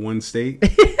get one steak?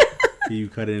 Can you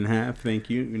cut it in half? Thank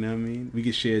you. You know what I mean? We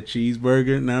could share a cheeseburger.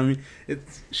 You know what I mean?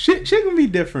 It's shit can be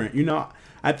different.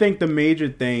 I think the major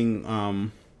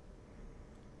thing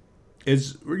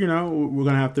is, we're going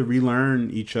to have to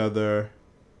relearn each other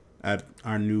at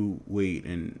our new weight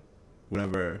and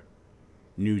whatever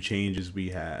new changes we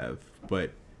have.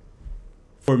 But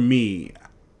for me,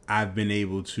 I've been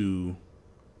able to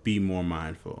be more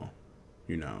mindful.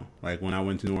 Like when I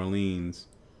went to New Orleans,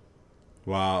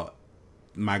 while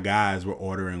my guys were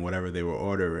ordering whatever they were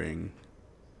ordering,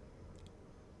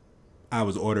 I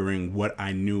was ordering what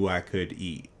I knew I could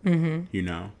eat.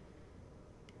 Mm-hmm.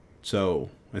 So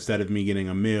instead of me getting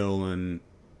a meal and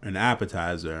an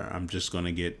appetizer, I'm just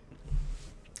gonna get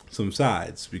some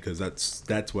sides because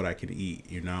that's what I can eat.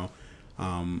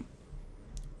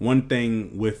 One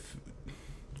thing with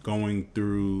going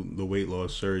through the weight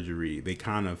loss surgery, they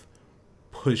kind of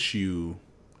push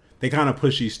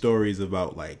these stories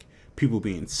about like people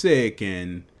being sick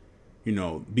and,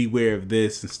 beware of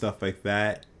this and stuff like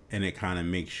that. And it kind of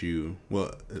makes you,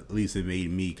 well, at least it made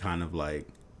me kind of like,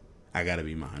 I got to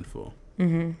be mindful.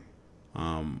 Mm-hmm.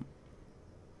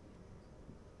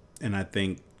 And I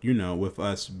think, with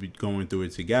us going through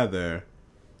it together,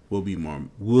 we'll be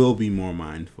more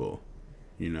mindful,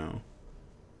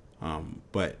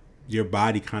 but your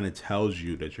body kind of tells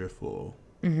you that you're full.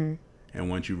 Mm-hmm. And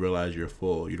once you realize you're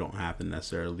full, you don't have to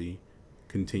necessarily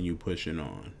continue pushing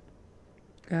on.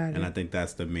 Got it. And I think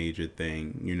that's the major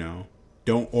thing,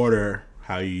 Don't order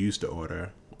how you used to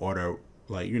order. Order,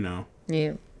 like,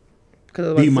 Yeah.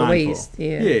 Because be it's mindful. a waste.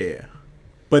 Yeah. Yeah.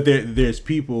 But there's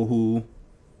people who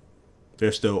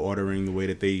they're still ordering the way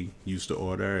that they used to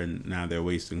order, and now they're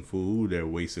wasting food, they're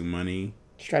wasting money.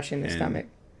 Stretching the stomach.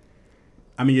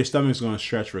 I mean, your stomach's going to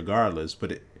stretch regardless,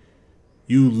 but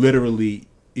you literally,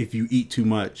 if you eat too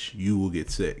much, you will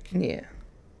get sick. Yeah.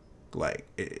 Like,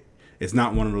 it's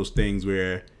not one of those things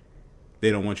where they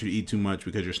don't want you to eat too much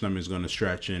because your stomach is going to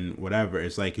stretch and whatever.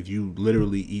 It's like if you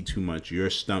literally eat too much,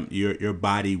 your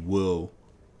body will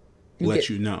let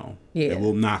you know. Yeah. It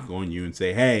will knock on you and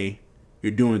say, hey,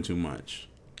 you're doing too much.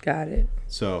 Got it.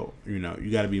 So, you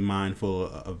got to be mindful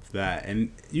of that.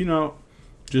 And,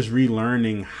 just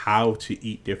relearning how to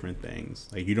eat different things.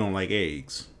 Like, you don't like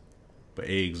eggs, but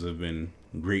eggs have been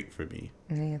great for me.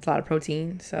 Yeah, it's a lot of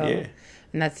protein. So, yeah.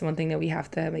 And that's one thing that we have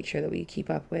to make sure that we keep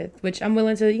up with, which I'm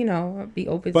willing to, be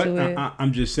open but to it.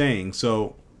 I'm just saying,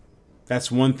 so that's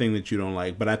one thing that you don't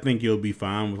like. But I think you'll be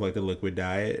fine with, like, the liquid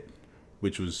diet,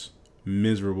 which was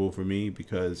miserable for me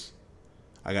because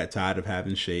I got tired of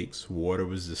having shakes. Water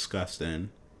was disgusting.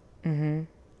 Mm-hmm.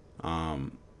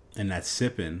 And that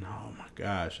sipping, oh my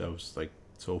gosh, that was like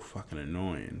so fucking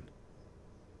annoying.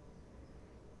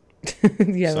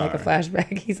 Yeah, like a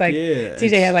flashback. He's like, yeah,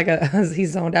 TJ had like he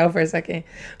zoned out for a second.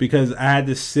 Because I had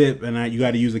to sip, and you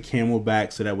got to use a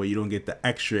Camelback so that way you don't get the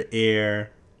extra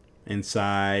air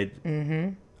inside. Mm-hmm.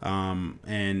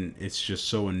 And it's just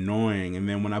so annoying. And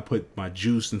then when I put my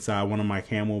juice inside one of my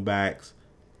Camelbacks,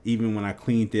 even when I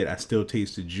cleaned it, I still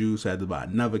tasted juice. I had to buy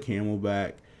another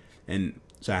Camelback. And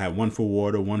so I had one for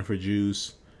water, one for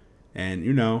juice. And,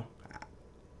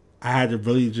 I had to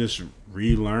really just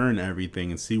relearn everything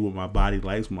and see what my body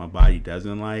likes, what my body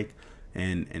doesn't like,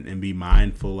 and be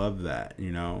mindful of that,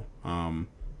 I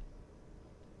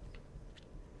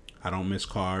don't miss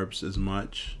carbs as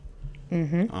much.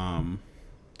 Mm-hmm.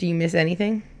 Do you miss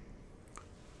anything?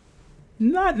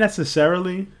 Not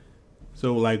necessarily.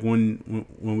 So, like, when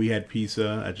we had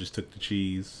pizza, I just took the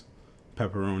cheese,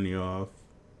 pepperoni off,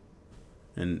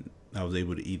 and I was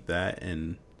able to eat that,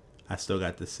 and I still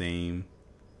got the same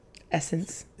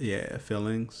essence. Yeah,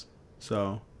 fillings.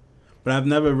 So, but I've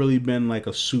never really been like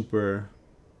a super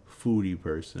foodie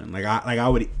person. Like I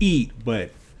would eat,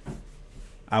 but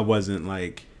I wasn't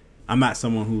like, I'm not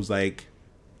someone who's like,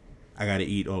 I gotta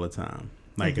eat all the time.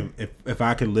 Like if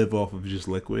I could live off of just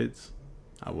liquids,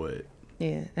 I would.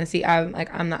 Yeah, and see, I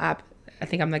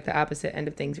think I'm like the opposite end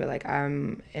of things, where like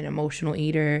I'm an emotional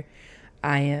eater.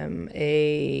 I am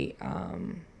a,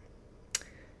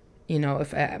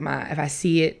 if I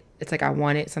see it, it's like I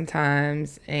want it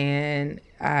sometimes, and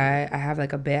I have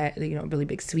like a bad, really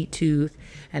big sweet tooth,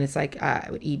 and it's like I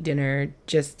would eat dinner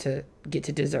just to get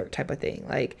to dessert type of thing.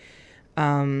 Like,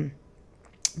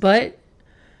 but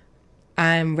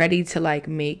I'm ready to like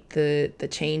make the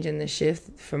change and the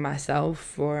shift for myself,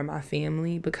 for my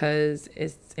family, because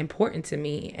it's important to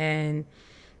me, and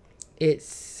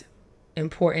it's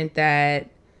important that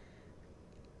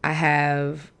I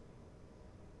have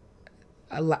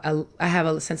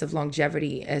a sense of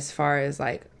longevity as far as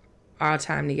like our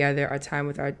time together, our time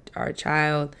with our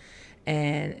child,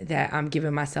 and that I'm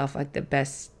giving myself like the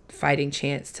best fighting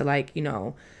chance to like,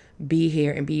 be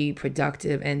here and be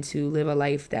productive and to live a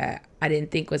life that I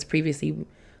didn't think was previously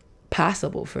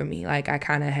possible for me. Like I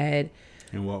kind of had.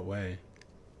 In what way?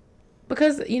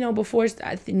 Because, before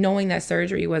knowing that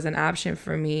surgery was an option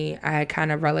for me, I had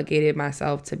kind of relegated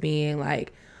myself to being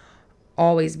like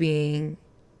always being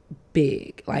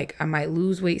big. Like I might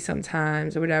lose weight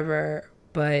sometimes or whatever,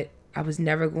 but I was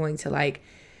never going to like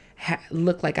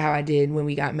look like how I did when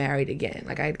we got married again.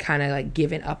 Like I'd kind of like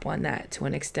given up on that to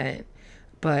an extent,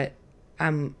 but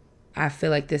I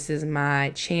feel like this is my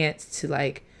chance to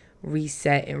like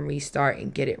reset and restart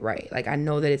and get it right. Like I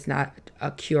know that it's not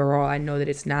a cure-all. I know that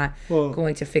it's not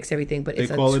going to fix everything, but it's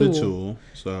a tool. They call it a tool,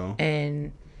 so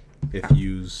and if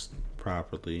used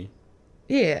properly.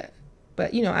 Yeah.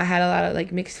 But, I had a lot of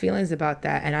like mixed feelings about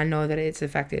that, and I know that it's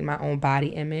affected my own body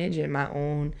image and my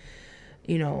own,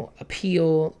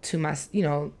 appeal to my,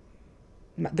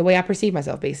 the way I perceive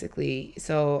myself, basically.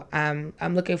 So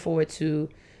I'm looking forward to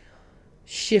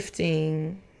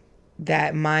shifting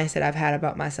that mindset I've had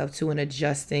about myself to and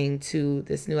adjusting to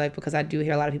this new life, because I do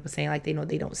hear a lot of people saying like they know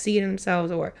they don't see it in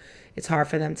themselves, or it's hard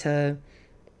for them to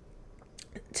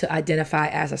identify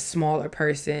as a smaller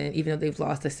person even though they've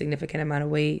lost a significant amount of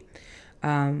weight,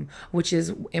 which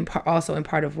is also in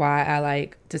part of why I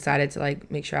like decided to like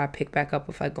make sure I pick back up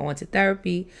with like going to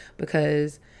therapy,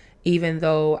 because even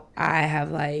though I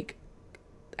have like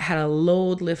had a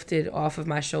load lifted off of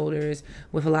my shoulders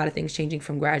with a lot of things changing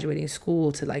from graduating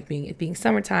school to like being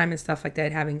summertime and stuff like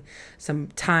that, having some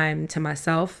time to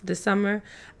myself this summer,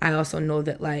 I also know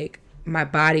that like my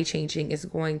body changing is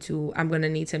I'm going to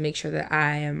need to make sure that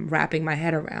I am wrapping my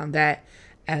head around that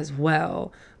as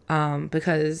well.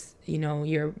 Because, you know,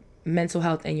 your mental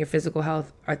health and your physical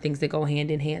health are things that go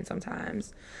hand in hand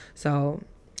sometimes. So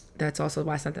that's also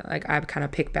why something like I kind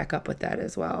of picked back up with that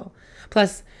as well.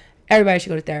 Plus, everybody should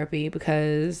go to therapy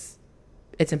because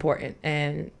it's important,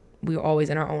 and we're always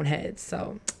in our own heads.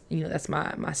 So, you know, that's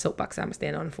my soapbox I'm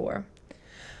standing on for.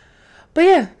 But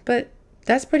yeah,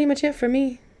 that's pretty much it for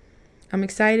me. I'm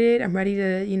excited. I'm ready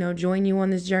to, you know, join you on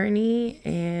this journey,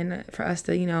 and for us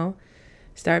to, you know,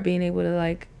 start being able to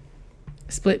like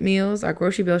split meals. Our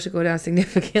grocery bill should go down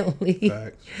significantly.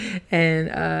 Facts.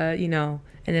 And, you know,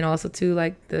 and then also too,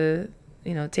 like the,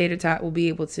 you know, Tater Tot will be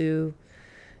able to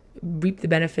reap the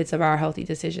benefits of our healthy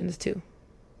decisions too.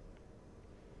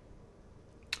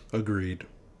 Agreed.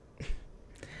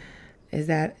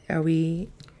 Are we,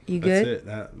 you good?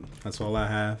 That's it. That's all I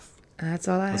have. That's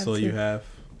all I have. That's all too. you have.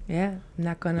 Yeah, I'm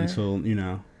not gonna. Until, you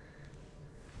know,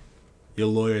 your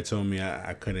lawyer told me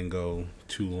I couldn't go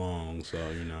too long, so,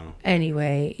 you know.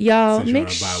 Anyway, y'all make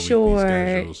sure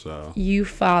schedule, so. you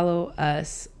follow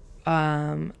us,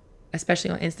 especially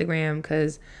on Instagram,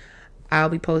 because I'll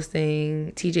be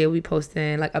posting, TJ will be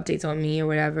posting like updates on me or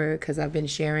whatever, because I've been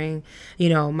sharing, you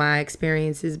know, my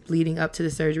experiences leading up to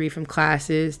the surgery, from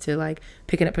classes to like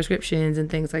picking up prescriptions and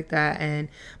things like that. And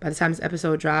by the time this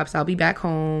episode drops, I'll be back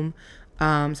home.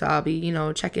 So I'll be, you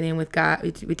know, checking in with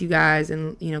you guys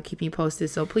and, you know, keeping you posted.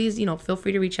 So please, you know, feel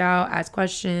free to reach out, ask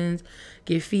questions,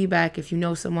 give feedback if you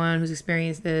know someone who's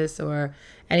experienced this or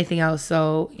anything else.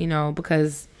 So, you know,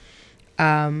 because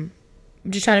I'm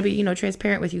just trying to be, you know,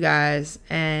 transparent with you guys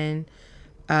and,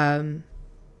 you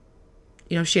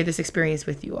know, share this experience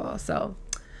with you all. So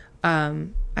I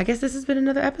guess this has been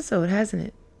another episode, hasn't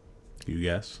it? You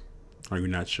guess? Are you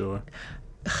not sure?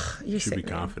 You should be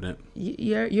confident.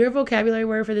 Your vocabulary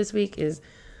word for this week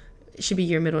should be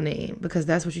your middle name, because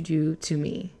that's what you do to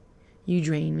me. You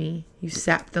drain me. You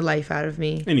sap the life out of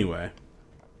me. Anyway,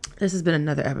 this has been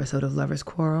another episode of Lovers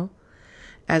Quarrel.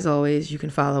 As always, you can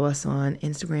follow us on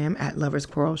Instagram at Lovers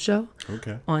Quarrel Show.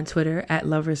 Okay. On Twitter at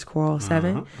Lovers Quarrel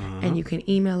 7. And you can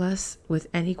email us with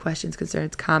any questions,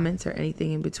 concerns, comments, or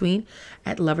anything in between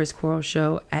at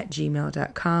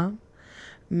loversquarrelshow@gmail.com.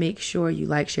 Make sure you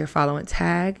like, share, follow, and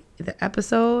tag the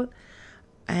episode.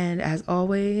 And as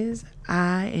always,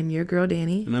 I am your girl,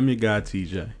 Danny. And I'm your guy,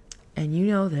 TJ. And you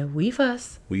know that we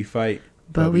fuss. We fight.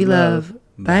 But we love.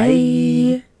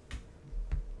 Bye.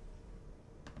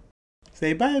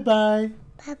 Say bye-bye.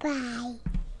 Bye-bye.